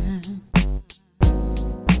mind,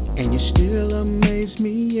 and you still amaze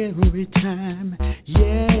me every time.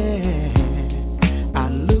 Yeah, I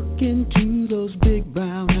look into those big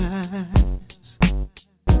brown eyes.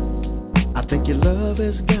 I think your love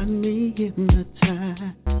has got me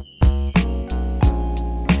hypnotized.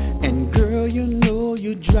 And girl, you know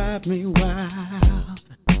you drive me wild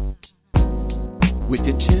with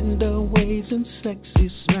your tender ways and sexy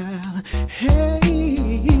smile. Hey,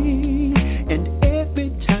 and every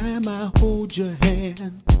time I hold your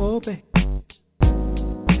hand, oh babe,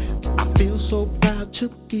 I feel so proud to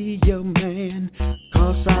be your man.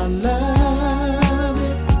 'Cause I love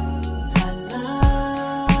it.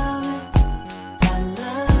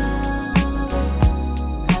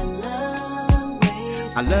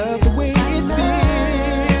 I love the way it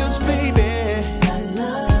feels, baby.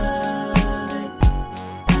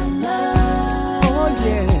 Oh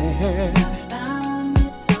yeah.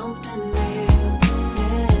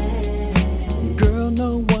 Girl,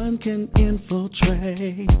 no one can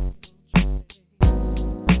infiltrate.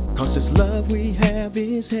 'Cause this love we have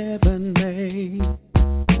is heaven made.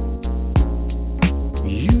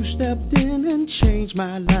 You stepped in and changed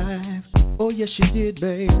my life. Oh yes you did,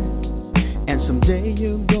 babe. And someday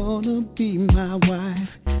you're gonna be my wife.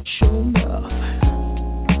 Sure enough,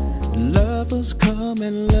 lovers come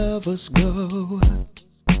and lovers go,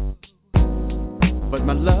 but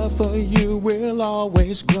my love for you will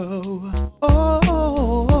always grow.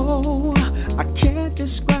 Oh, I can't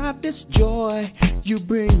describe this joy you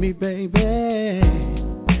bring me, baby,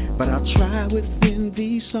 but I'll try within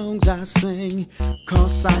these songs I sing.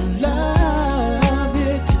 'Cause I love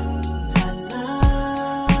it.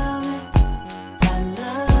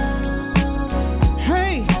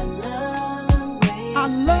 I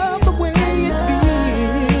love the way it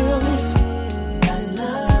feels.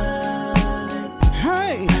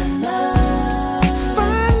 Hey,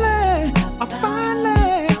 finally,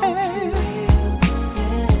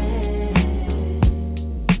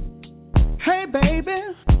 hey baby,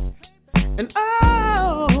 and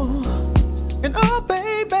oh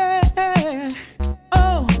baby,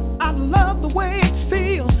 oh I love the way it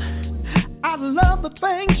feels. I love the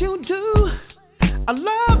things you do. I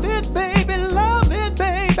love it, baby, love it,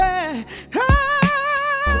 baby. Hey,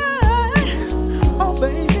 oh,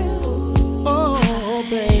 baby, oh,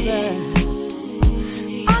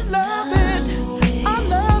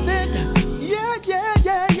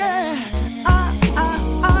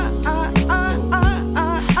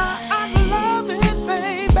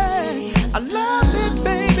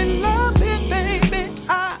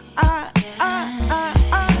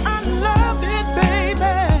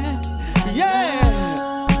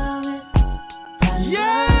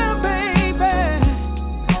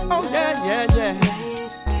 I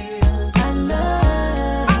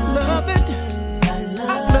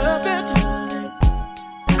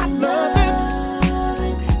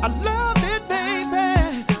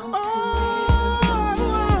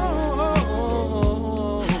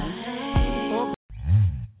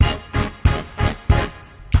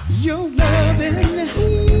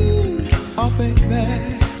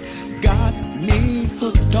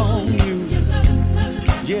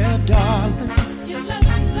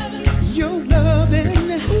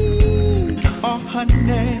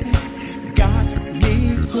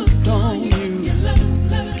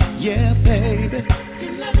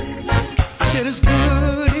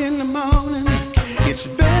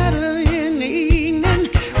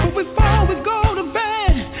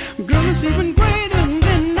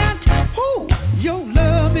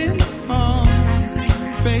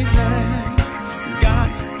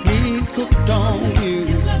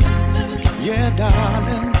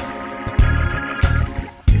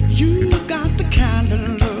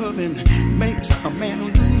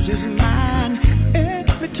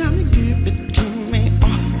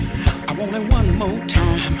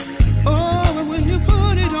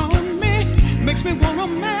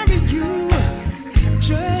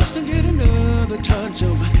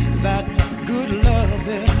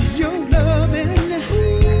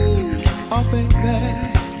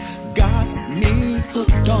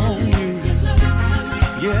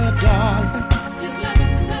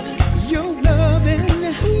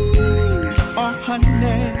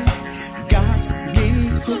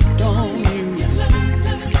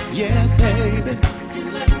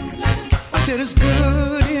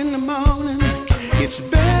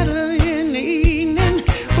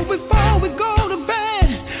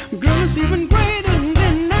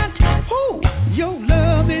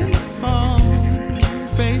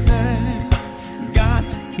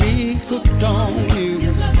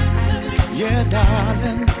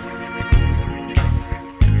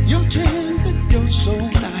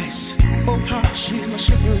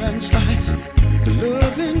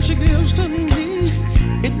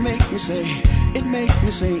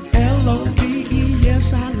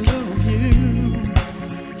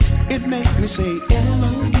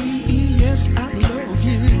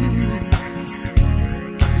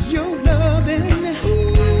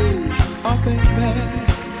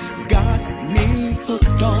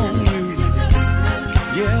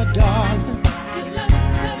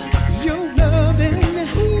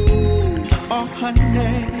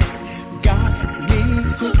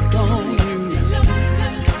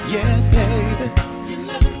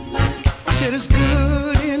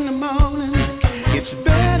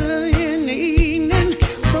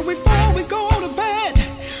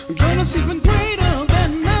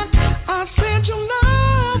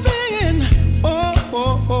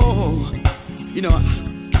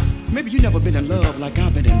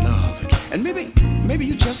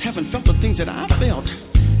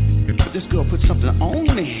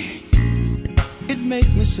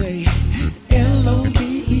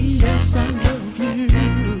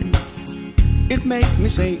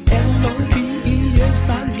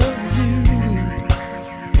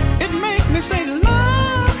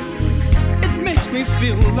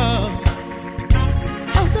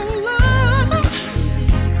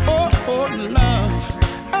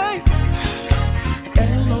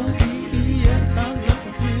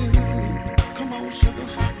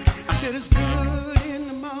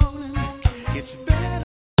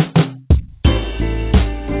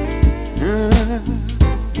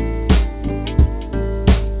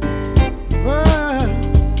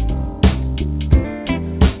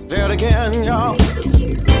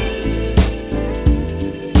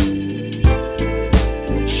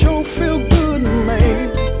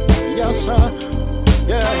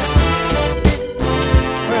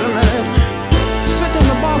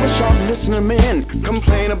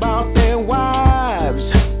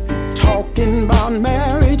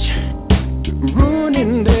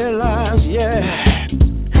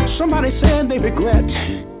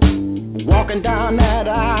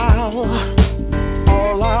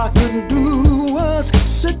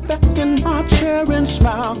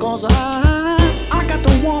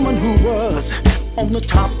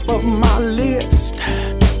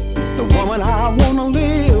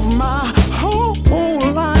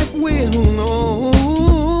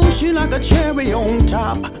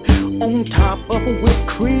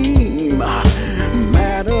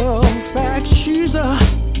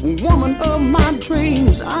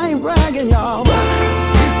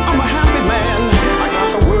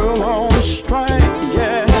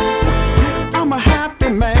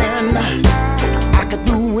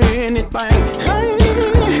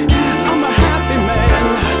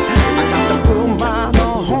got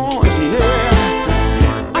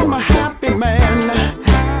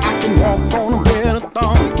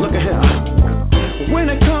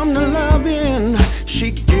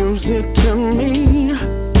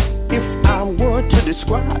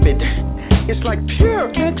describe it. It's like pure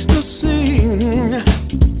ecstasy.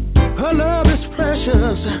 Her love is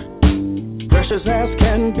precious, precious as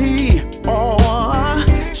can be. Oh,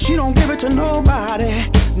 she don't give it to nobody,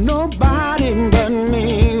 nobody but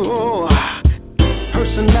me. Oh,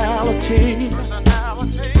 personality,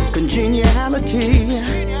 congeniality,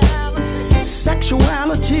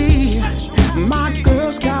 sexuality. My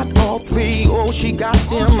girl's got all three. Oh, she got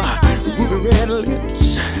them ruby red lips,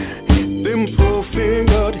 them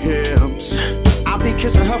full-fingered hips. I'll be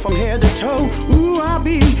kissing her from head to toe. Ooh, I'll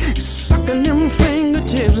be sucking them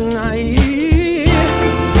fingertips.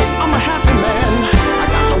 I'm a happy man. I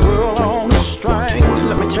got the world on a string.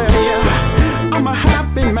 Let me tell you, I'm a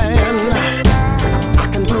happy man. I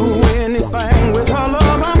can do anything with her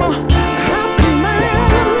love. I'm a happy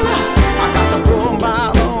man. I got the bull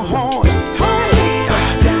by the horn.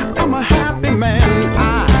 Hey, I'm a happy man. I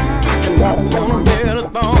can walk on a bed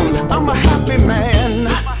of thorns. I'm a happy man.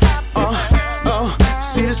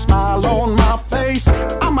 See the smile on my face.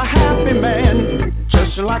 I'm a happy man.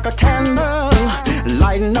 Just like a candle,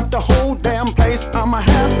 lighting up the whole damn place. I'm a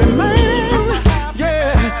happy man.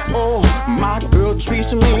 Yeah. Oh, my girl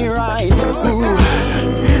treats me right. Ooh,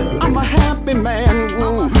 I'm a happy man.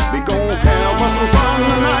 Ooh, we gon' have some fun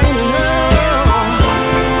tonight.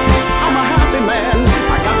 Yeah. I'm a happy man.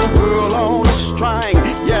 I got the world on a string.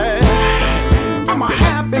 Yeah. I'm a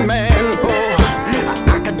happy man. Oh,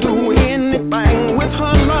 I can do anything with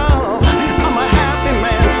her love. I'm a happy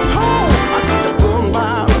man. Oh, I got the bull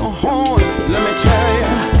by the horn. Let me tell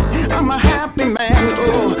you, I'm a happy man.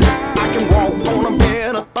 Oh, I can walk on a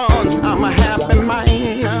bed of thorns. I'm a happy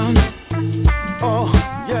man. Oh,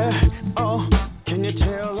 yeah. Oh, can you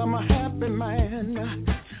tell I'm a happy man?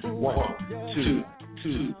 1, 2,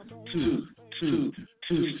 2, 2, 2,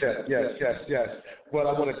 2 step. Yes. Well,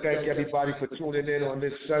 I want to thank everybody for tuning in on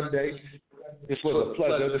this Sunday. This was a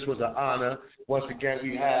pleasure. This was an honor. Once again,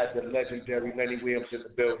 we had the legendary Lenny Williams in the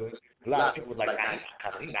building. A lot of people were like,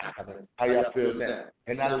 he's not coming. How y'all feel now?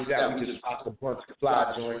 And not only that, we just rocked a bunch of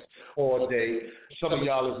fly joints all day. Some of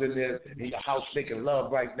y'all is in there in your house making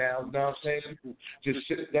love right now. You know what I'm saying? People just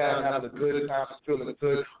sitting down having a good time, feeling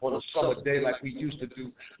good on a summer day like we used to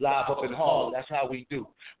do live up in Harlem. That's how we do.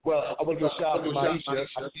 Well, I want to give a shout out to Maisha.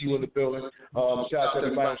 I see you in the building. Shout out to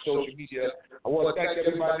everybody on social media. I want to thank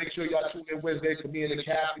everybody. Make sure y'all tune in Wednesday for me and the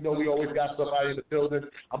cast. You know we always got somebody in the building.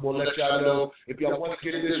 I'm going to let y'all know. If y'all want to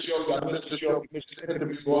get in this show, y'all missed the show. You missed the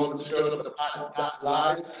interview. Go on the show to the Hot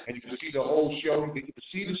Live, and you can see the whole show. You can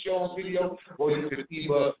see the show on video, or you can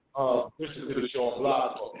either listen to the show on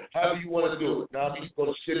blog. However you want to do it. Now, you go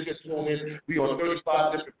to Stitcher, tune in. We on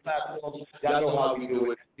 35 different platforms. Y'all know how we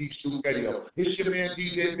do it. Big Stu Radio. It's your man,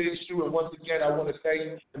 DJ Big Stu, and once again, I want to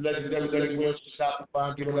thank the legendary Lenny Williams for stopping by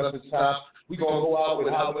and giving us his time. We're going to go out with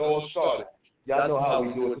how it all started. Y'all know how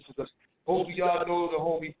we do it. Hopefully y'all know the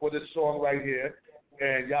homie for this song right here.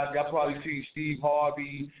 And y'all probably seen Steve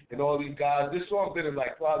Harvey and all these guys. This song been in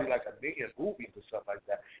probably a million movies or something like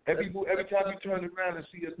that. Every time you turn around and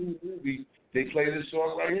see a new movie, they play this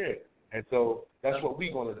song right here. And so that's what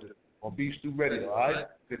we're going to do on Beef Stew Radio, all right?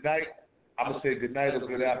 Good night. I'm going to say good night or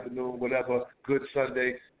good afternoon, whatever. Good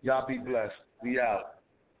Sunday. Y'all be blessed. We out.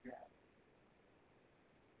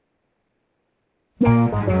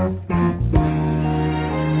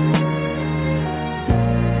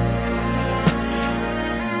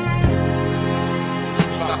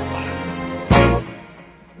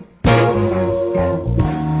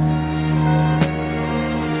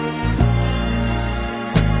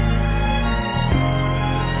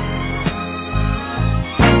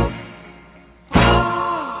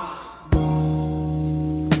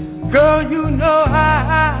 Girl, you know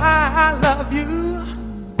I love you,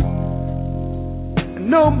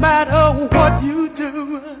 no matter what you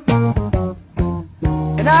do,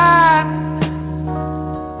 and I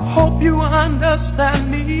hope you understand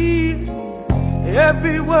me.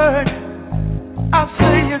 Every word I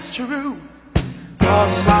say is true,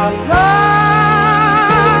 'cause I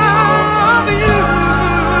love you,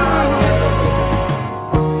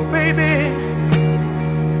 baby.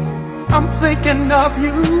 I'm thinking of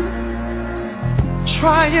you,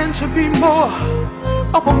 trying to be more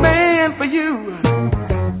of a man for you.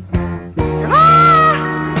 And I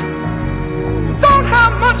don't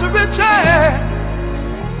have much riches,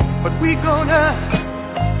 but we gonna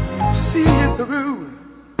see it through,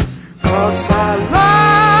 'cause I love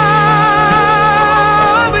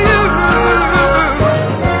you.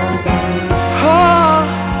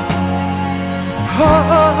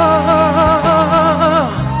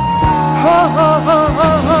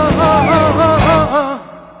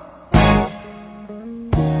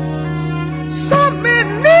 So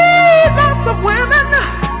many lots of women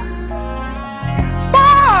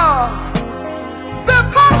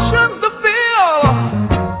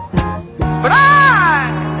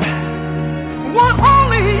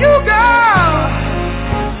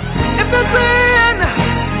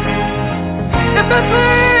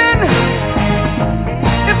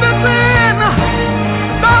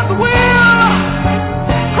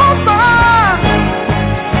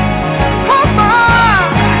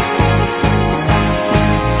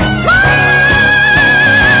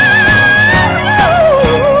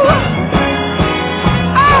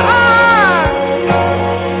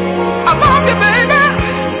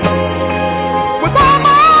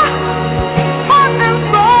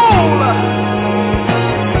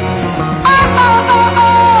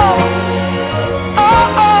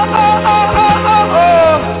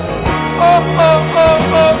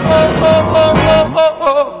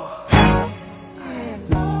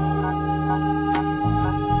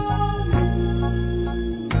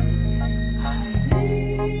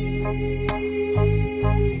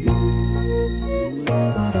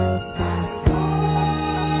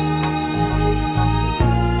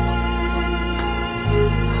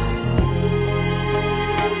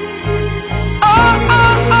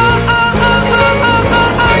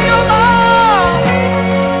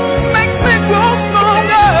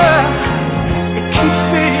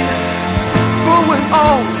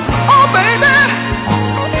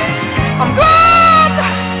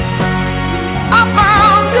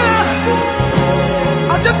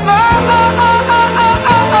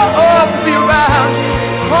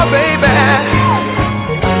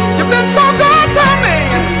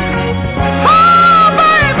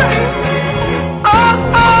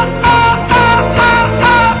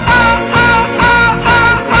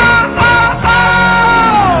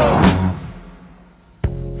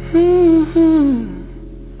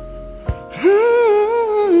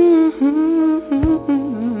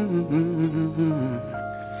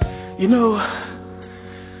know,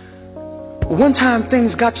 one time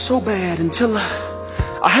things got so bad until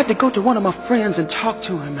I had to go to one of my friends and talk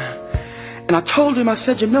to him. And I told him, I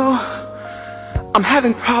said, you know, I'm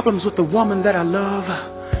having problems with the woman that I love.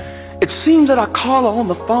 It seems that I call her on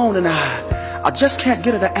the phone and I just can't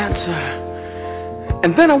get her to answer.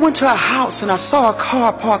 And then I went to her house and I saw a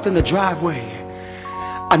car parked in the driveway.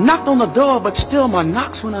 I knocked on the door, but still my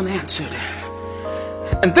knocks went unanswered.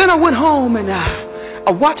 And then I went home and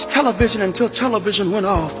I watched television until television went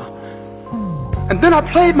off. And then I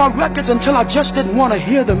played my records until I just didn't want to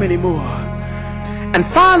hear them anymore. And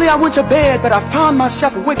finally I went to bed, but I found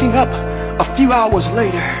myself waking up a few hours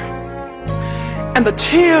later. And the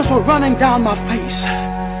tears were running down my face.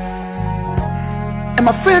 And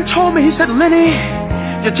my friend told me, he said, Lenny,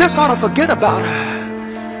 you just ought to forget about her.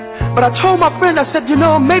 But I told my friend, I said, you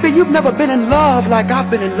know, maybe you've never been in love like I've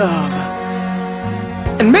been in love.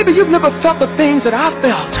 And maybe you've never felt the things that I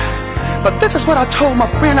felt. But this is what I told my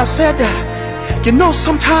friend. I said, you know,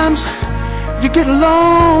 sometimes you get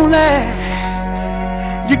lonely.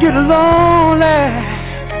 You get lonely.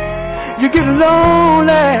 You get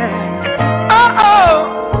lonely.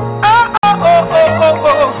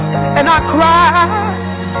 And I cry.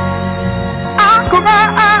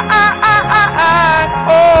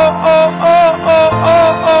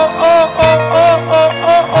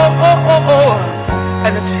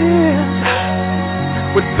 And the tears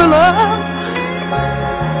would fill up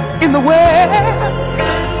in the wells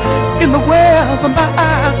of my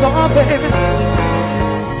eyes, oh baby.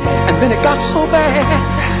 And then it got so bad,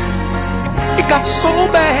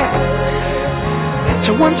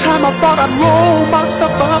 till one time I thought I'd roll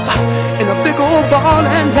myself up in a big old ball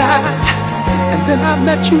and die. And then I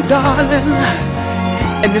met you, darling,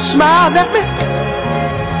 and you smiled at me.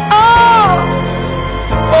 Oh,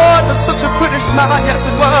 it was such a pretty smile, yes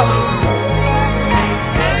it was.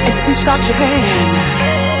 And you reached out your hand.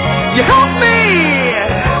 You helped me.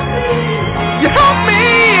 You helped me.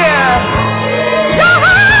 Yeah.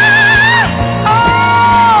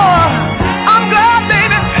 Oh, I'm glad,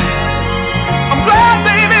 baby. I'm glad,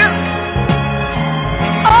 baby.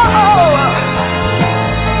 Oh,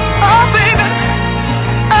 baby.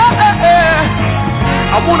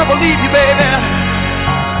 I won't ever leave you, baby.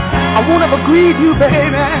 I won't ever grieve you,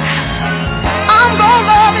 baby. I'm gonna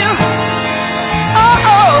love you.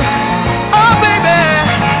 Oh, baby.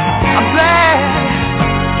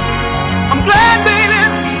 I'm glad, baby.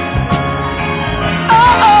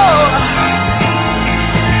 Oh,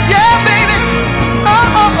 yeah, baby. Oh,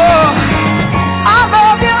 I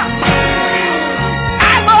love you. I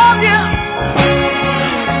love you.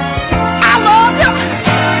 I love you.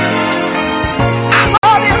 I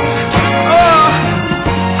love you. Oh,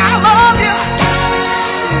 I love you.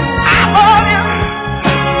 I love you.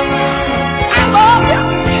 I love you.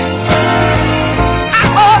 I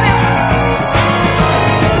love you.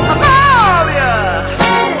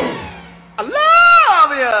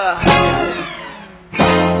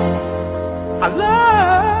 I love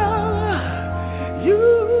you.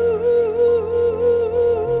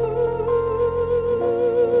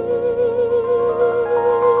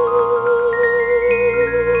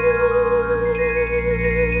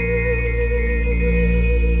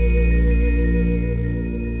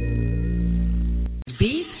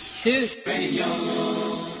 Beat Soup Radio.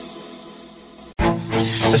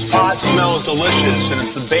 This pot smells delicious, and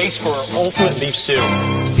it's the base for ultimate beef stew.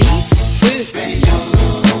 Beef Soup Radio.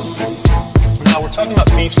 Now we're talking about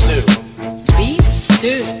beef stew. Beef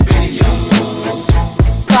Soup Radio.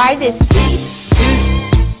 Try this beef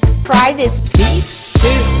soup. Try this beef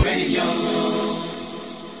soup radio.